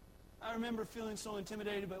 I remember feeling so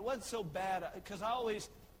intimidated, but it wasn't so bad, because I always,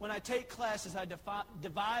 when I take classes, I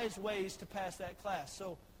devise ways to pass that class.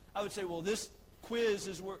 So I would say, well, this quiz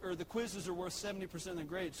is the quizzes are worth 70% of the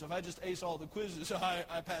grade, so if I just ace all the quizzes,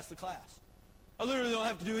 I pass the class. I literally don't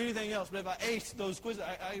have to do anything else, but if I ace those quizzes,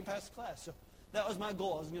 I can pass the class. So that was my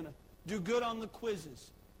goal. I was going to do good on the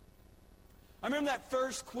quizzes. I remember that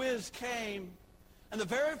first quiz came, and the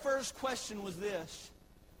very first question was this: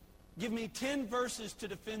 give me 10 verses to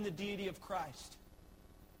defend the deity of Christ.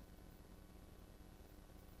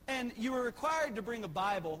 And you were required to bring a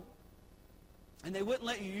Bible, and they wouldn't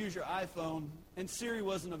let you use your iPhone, and Siri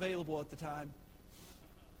wasn't available at the time.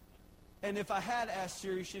 And if I had asked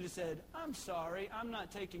Siri, she'd have said, I'm sorry, I'm not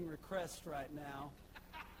taking requests right now.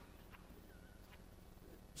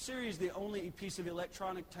 Siri is the only piece of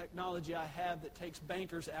electronic technology I have that takes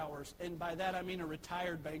banker's hours. And by that I mean a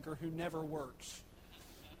retired banker who never works.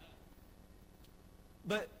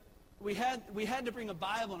 But we had to bring a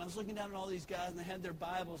Bible, and I was looking down at all these guys, and they had their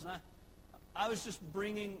Bibles, and I was just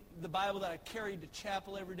bringing the Bible that I carried to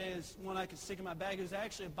chapel every day as one I could stick in my bag. It was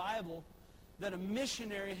actually a Bible that a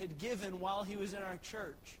missionary had given while he was in our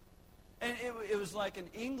church. And it was like an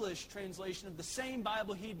English translation of the same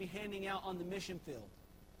Bible he'd be handing out on the mission field.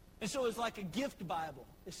 And so it was like a gift Bible,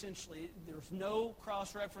 essentially. There was no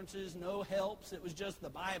cross-references, no helps. It was just the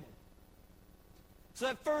Bible. So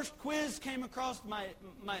that first quiz came across my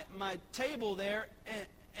table there,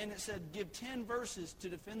 and it said, give 10 verses to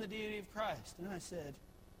defend the deity of Christ. And I said,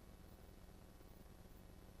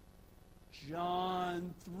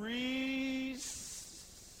 John 3, 16.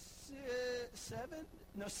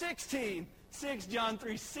 6 John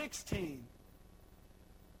 3:16.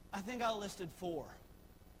 I think I listed 4.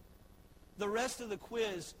 The rest of the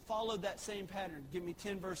quiz followed that same pattern. Give me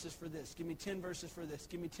 10 verses for this. Give me 10 verses for this.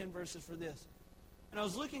 Give me 10 verses for this. And I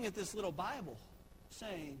was looking at this little Bible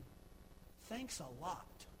saying, thanks a lot.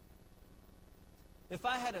 If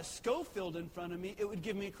I had a Schofield in front of me, it would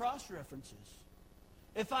give me cross-references.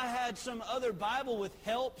 If I had some other Bible with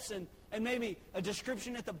helps and maybe a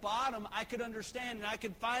description at the bottom, I could understand, and I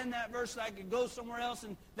could find that verse, and I could go somewhere else,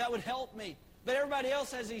 and that would help me. But everybody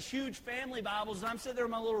else has these huge family Bibles, and I'm sitting there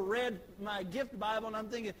with my little my gift Bible, and I'm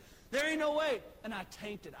thinking, there ain't no way. And I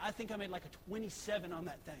tanked it. I think I made like a 27 on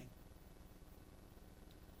that thing.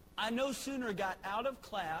 I no sooner got out of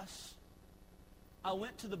class, I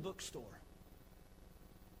went to the bookstore.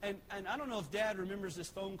 And I don't know if Dad remembers this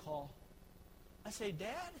phone call. I say,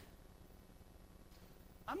 Dad,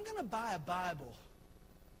 I'm going to buy a Bible.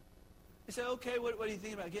 He said, okay, what do you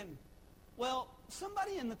think about getting? Well,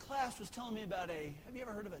 somebody in the class was telling me about have you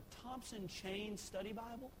ever heard of a Thompson Chain Study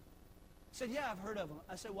Bible? He said, yeah, I've heard of them.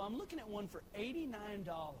 I said, well, I'm looking at one for $89.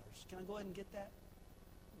 Can I go ahead and get that?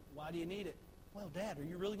 Why do you need it? Well, Dad, are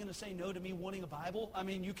you really going to say no to me wanting a Bible? I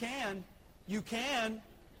mean, you can. You can.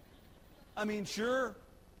 I mean, sure.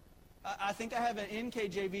 I think I have an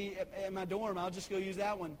NKJV at my dorm. I'll just go use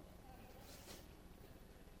that one.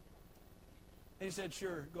 And he said,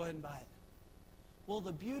 sure, go ahead and buy it. Well,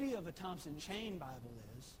 the beauty of a Thompson Chain Bible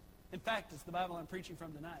is, in fact, it's the Bible I'm preaching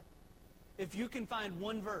from tonight. If you can find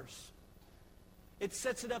one verse, it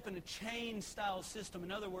sets it up in a chain-style system.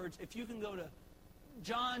 In other words, if you can go to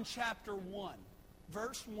John chapter 1,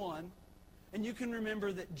 verse 1, and you can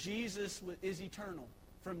remember that Jesus is eternal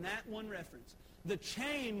from that one reference, the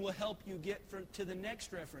chain will help you get to the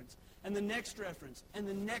next reference, and the next reference, and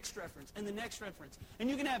the next reference, and the next reference. And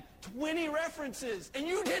you can have 20 references, and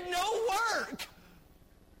you did no work.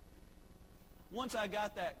 Once I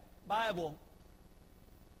got that Bible,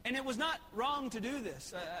 and it was not wrong to do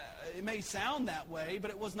this. It may sound that way, but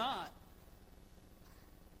it was not.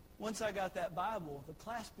 Once I got that Bible, the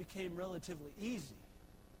class became relatively easy.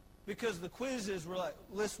 Because the quizzes were like,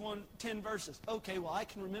 list 10 verses. Okay, well, I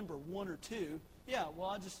can remember 1 or 2. Yeah, well,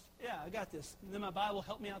 I got this. And then my Bible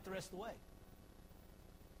helped me out the rest of the way.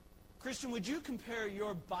 Christian, would you compare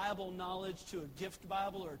your Bible knowledge to a gift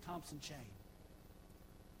Bible or a Thompson Chain?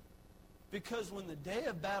 Because when the day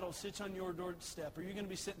of battle sits on your doorstep, are you going to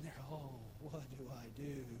be sitting there, oh, what do I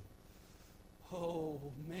do? Oh,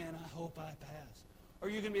 man, I hope I pass. Or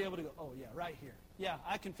are you going to be able to go, oh, yeah, right here. Yeah,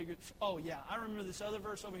 I can figure it. Oh, yeah, I remember this other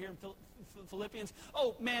verse over here in Philippians.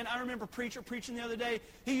 Oh, man, I remember preacher preaching the other day.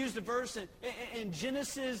 He used a verse in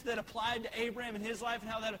Genesis that applied to Abraham in his life and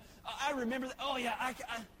how that. I remember that. Oh, yeah, I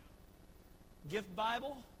gift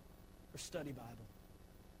Bible or study Bible?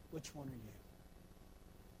 Which one are you?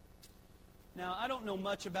 Now, I don't know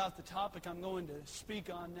much about the topic I'm going to speak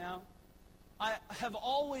on now. I have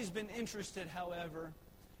always been interested, however,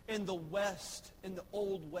 in the West, in the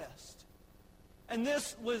Old West. And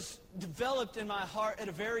this was developed in my heart at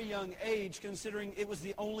a very young age, considering it was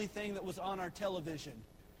the only thing that was on our television.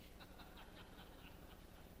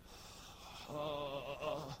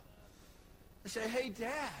 I say, hey,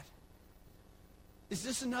 Dad, is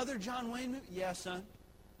this another John Wayne movie? Yeah, son.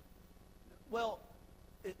 Well,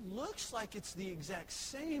 it looks like it's the exact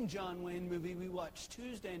same John Wayne movie we watched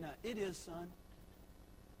Tuesday night. It is, son.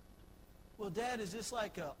 Well, Dad, is this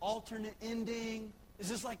like an alternate ending? Is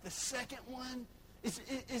this like the second one? Is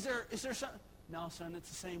there something? No, son, it's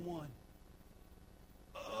the same one.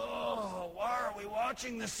 Oh, why are we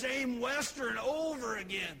watching the same Western over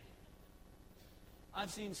again?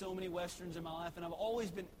 I've seen so many Westerns in my life, and I've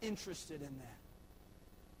always been interested in that.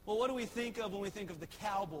 Well, what do we think of when we think of the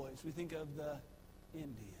cowboys? We think of the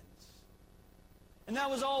Indians. And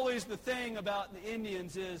that was always the thing about the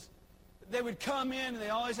Indians is they would come in, and they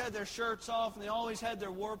always had their shirts off, and they always had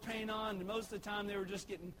their war paint on, and most of the time they were just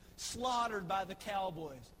getting slaughtered by the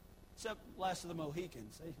cowboys. Except last of the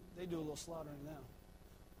Mohicans. They do a little slaughtering now.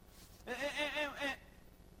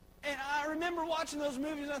 And I remember watching those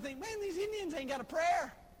movies, and I think, man, these Indians ain't got a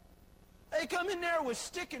prayer. They come in there with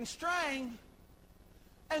stick and string,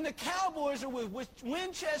 and the cowboys are with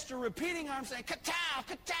Winchester repeating arms saying, ka-tow,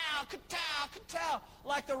 ka-tow, ka-tow, ka-tow,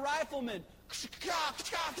 like the riflemen.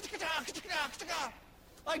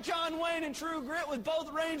 Like John Wayne in True Grit with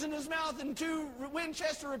both reins in his mouth and two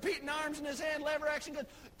Winchester repeating arms in his hand, lever action goes,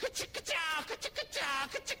 ka-chow, ka-chow,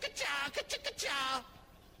 ka-chow, ka-chow.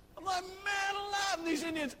 I'm like, man alive, and these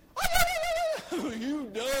Indians,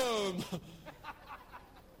 you dumb.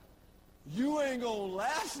 You ain't going to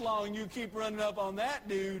last long. You keep running up on that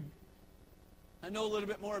dude. I know a little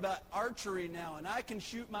bit more about archery now, and I can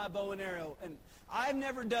shoot my bow and arrow. And I've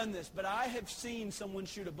never done this, but I have seen someone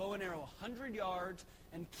shoot a bow and arrow 100 yards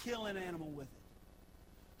and kill an animal with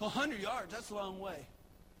it. 100 yards, that's a long way.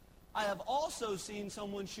 I have also seen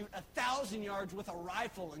someone shoot 1,000 yards with a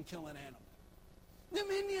rifle and kill an animal. Them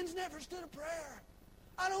Indians never stood a prayer.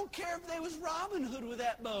 I don't care if they was Robin Hood with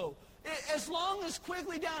that bow. As long as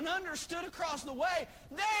Quigley Down Under stood across the way,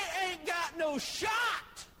 they ain't got no shot.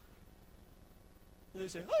 And they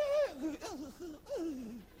say,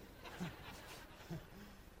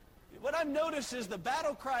 what I've noticed is the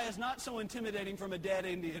battle cry is not so intimidating from a dead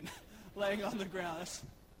Indian laying on the ground.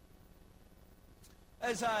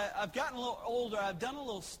 As I've gotten a little older, I've done a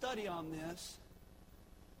little study on this.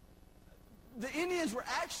 The Indians were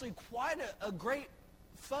actually quite a great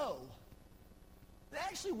foe. They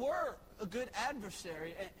actually were a good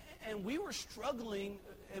adversary, and we were struggling,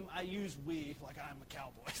 and I use we like I'm a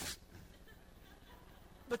cowboy.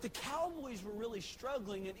 But the cowboys were really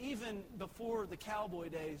struggling, and even before the cowboy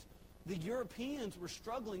days, the Europeans were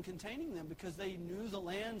struggling containing them because they knew the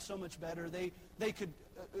land so much better. They could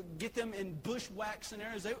get them in bushwhack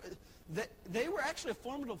scenarios. They were actually a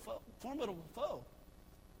formidable foe.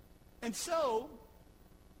 And so,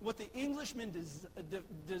 what the Englishmen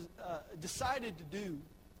decided to do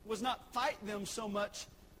was not fight them so much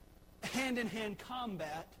hand-in-hand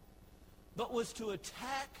combat, but was to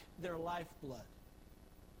attack their lifeblood.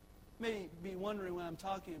 You may be wondering what I'm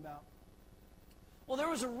talking about. Well, there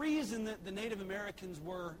was a reason that the Native Americans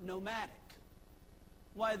were nomadic.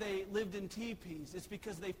 Why they lived in teepees. It's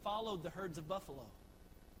because they followed the herds of buffalo.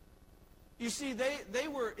 You see, they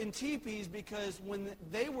were in teepees because when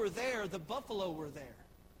they were there, the buffalo were there.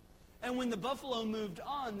 And when the buffalo moved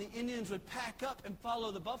on, the Indians would pack up and follow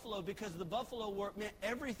the buffalo because the buffalo meant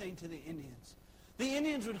everything to the Indians. The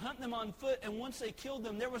Indians would hunt them on foot, and once they killed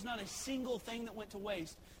them, there was not a single thing that went to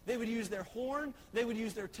waste. They would use their horn. They would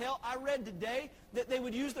use their tail. I read today that they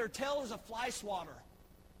would use their tail as a fly swatter.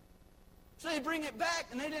 So they bring it back,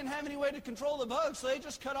 and they didn't have any way to control the bugs, so they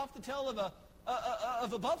just cut off the tail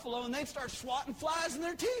of a buffalo, and they'd start swatting flies in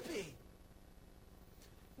their teepee.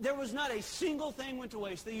 There was not a single thing went to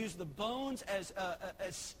waste. They used the bones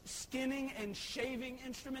as skinning and shaving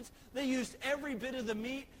instruments. They used every bit of the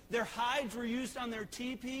meat. Their hides were used on their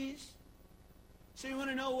teepees. So you want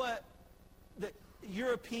to know what the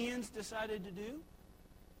Europeans decided to do?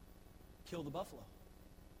 Kill the buffalo.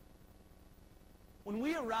 When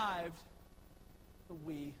we arrived,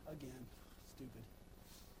 stupid.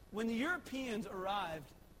 When the Europeans arrived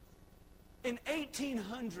in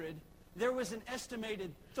 1800, there was an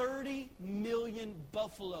estimated 30 million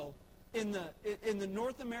buffalo in the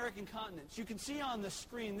North American continents. You can see on the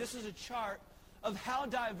screen, this is a chart of how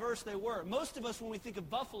diverse they were. Most of us, when we think of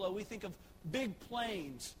buffalo, we think of big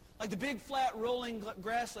plains, like the big flat rolling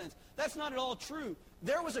grasslands. That's not at all true.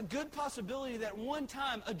 There was a good possibility that one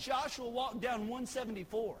time a Joshua walked down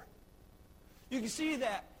 174. You can see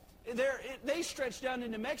that. They stretched down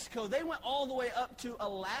into Mexico. They went all the way up to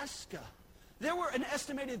Alaska. There were an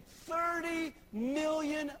estimated 30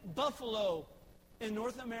 million buffalo in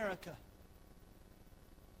North America.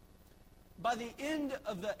 By the end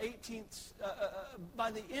of the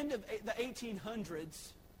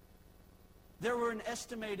 1800s, there were an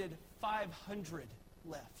estimated 500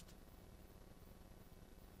 left.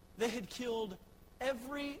 They had killed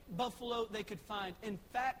every buffalo they could find. In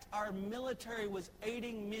fact, our military was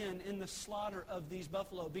aiding men in the slaughter of these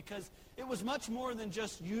buffalo because it was much more than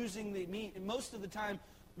just using the meat. And most of the time,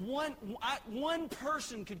 one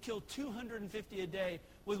person could kill 250 a day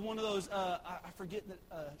with one of those,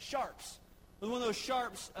 Sharps. With one of those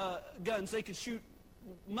Sharps guns, they could shoot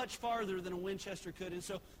much farther than a Winchester could. And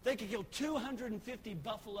so they could kill 250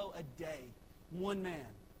 buffalo a day, one man.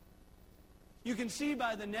 You can see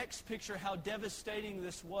by the next picture how devastating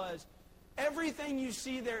this was. everything you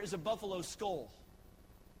see there is a buffalo skull.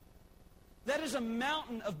 That is a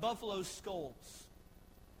mountain of buffalo skulls.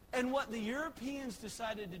 And what the Europeans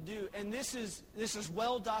decided to do, and this is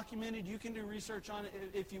well documented, you can do research on it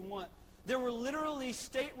if you want. There were literally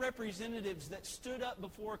state representatives that stood up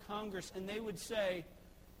before Congress and they would say,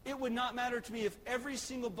 it would not matter to me if every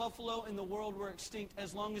single buffalo in the world were extinct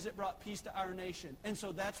as long as it brought peace to our nation. And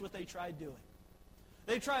so that's what they tried doing.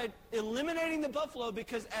 They tried eliminating the buffalo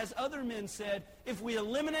because, as other men said, if we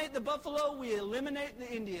eliminate the buffalo, we eliminate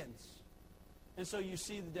the Indians. And so you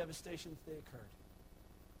see the devastation that they occurred.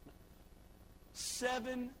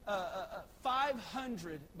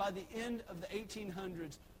 500 by the end of the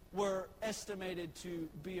 1800s were estimated to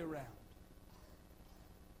be around.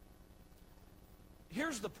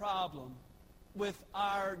 Here's the problem with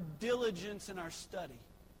our diligence and our study.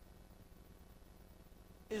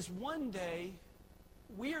 Is one day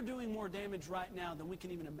we are doing more damage right now than we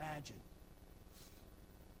can even imagine.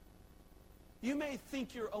 You may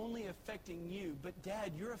think you're only affecting you, but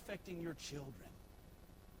Dad, you're affecting your children.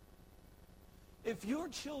 If your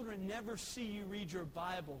children never see you read your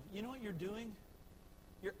Bible, you know what you're doing?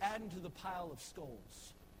 You're adding to the pile of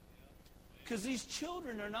skulls. Because these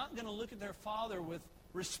children are not going to look at their father with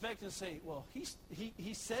respect and say, well, he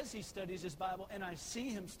says he studies his Bible, and I see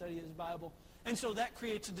him study his Bible. And so that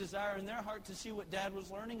creates a desire in their heart to see what Dad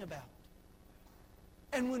was learning about.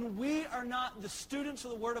 And when we are not the students of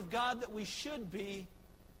the Word of God that we should be,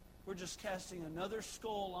 we're just casting another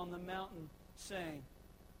skull on the mountain saying,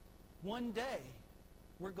 one day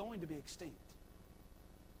we're going to be extinct.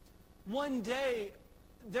 One day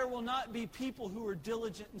there will not be people who are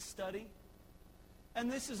diligent in study.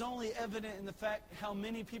 And this is only evident in the fact how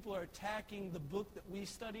many people are attacking the book that we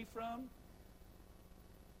study from.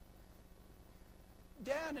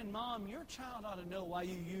 Dad and Mom, your child ought to know why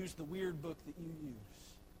you use the weird book that you use.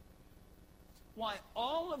 Why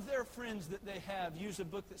all of their friends that they have use a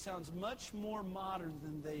book that sounds much more modern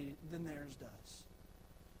than theirs does.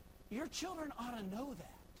 Your children ought to know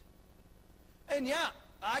that. And yeah,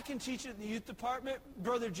 I can teach it in the youth department.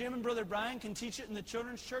 Brother Jim and Brother Brian can teach it in the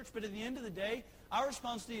children's church. But at the end of the day, our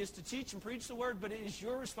responsibility is to teach and preach the Word, but it is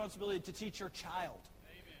your responsibility to teach your child.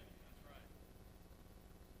 Amen. That's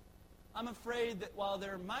right. I'm afraid that while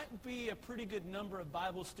there might be a pretty good number of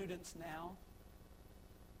Bible students now,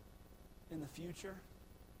 in the future,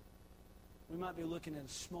 we might be looking at a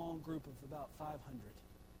small group of about 500.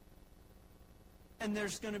 And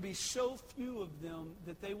there's going to be so few of them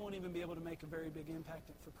that they won't even be able to make a very big impact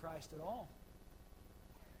for Christ at all.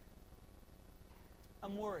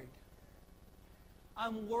 I'm worried.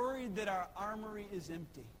 I'm worried that our armory is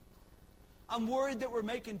empty. I'm worried that we're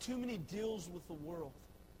making too many deals with the world.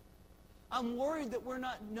 I'm worried that we're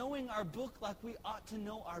not knowing our book like we ought to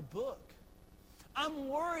know our book. I'm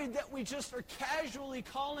worried that we just are casually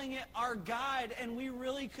calling it our guide, and we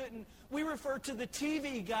really couldn't. We refer to the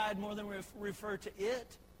TV guide more than we refer to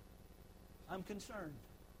it. I'm concerned.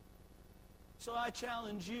 So I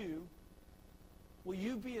challenge you, will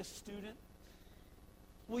you be a student?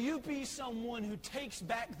 Will you be someone who takes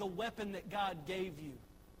back the weapon that God gave you?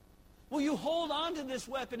 Will you hold on to this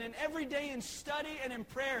weapon, and every day in study and in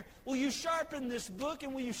prayer, will you sharpen this book,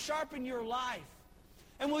 and will you sharpen your life?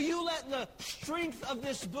 And will you let the strength of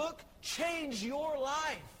this book change your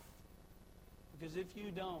life? Because if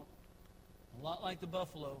you don't, a lot like the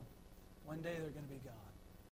buffalo, one day they're going to be gone.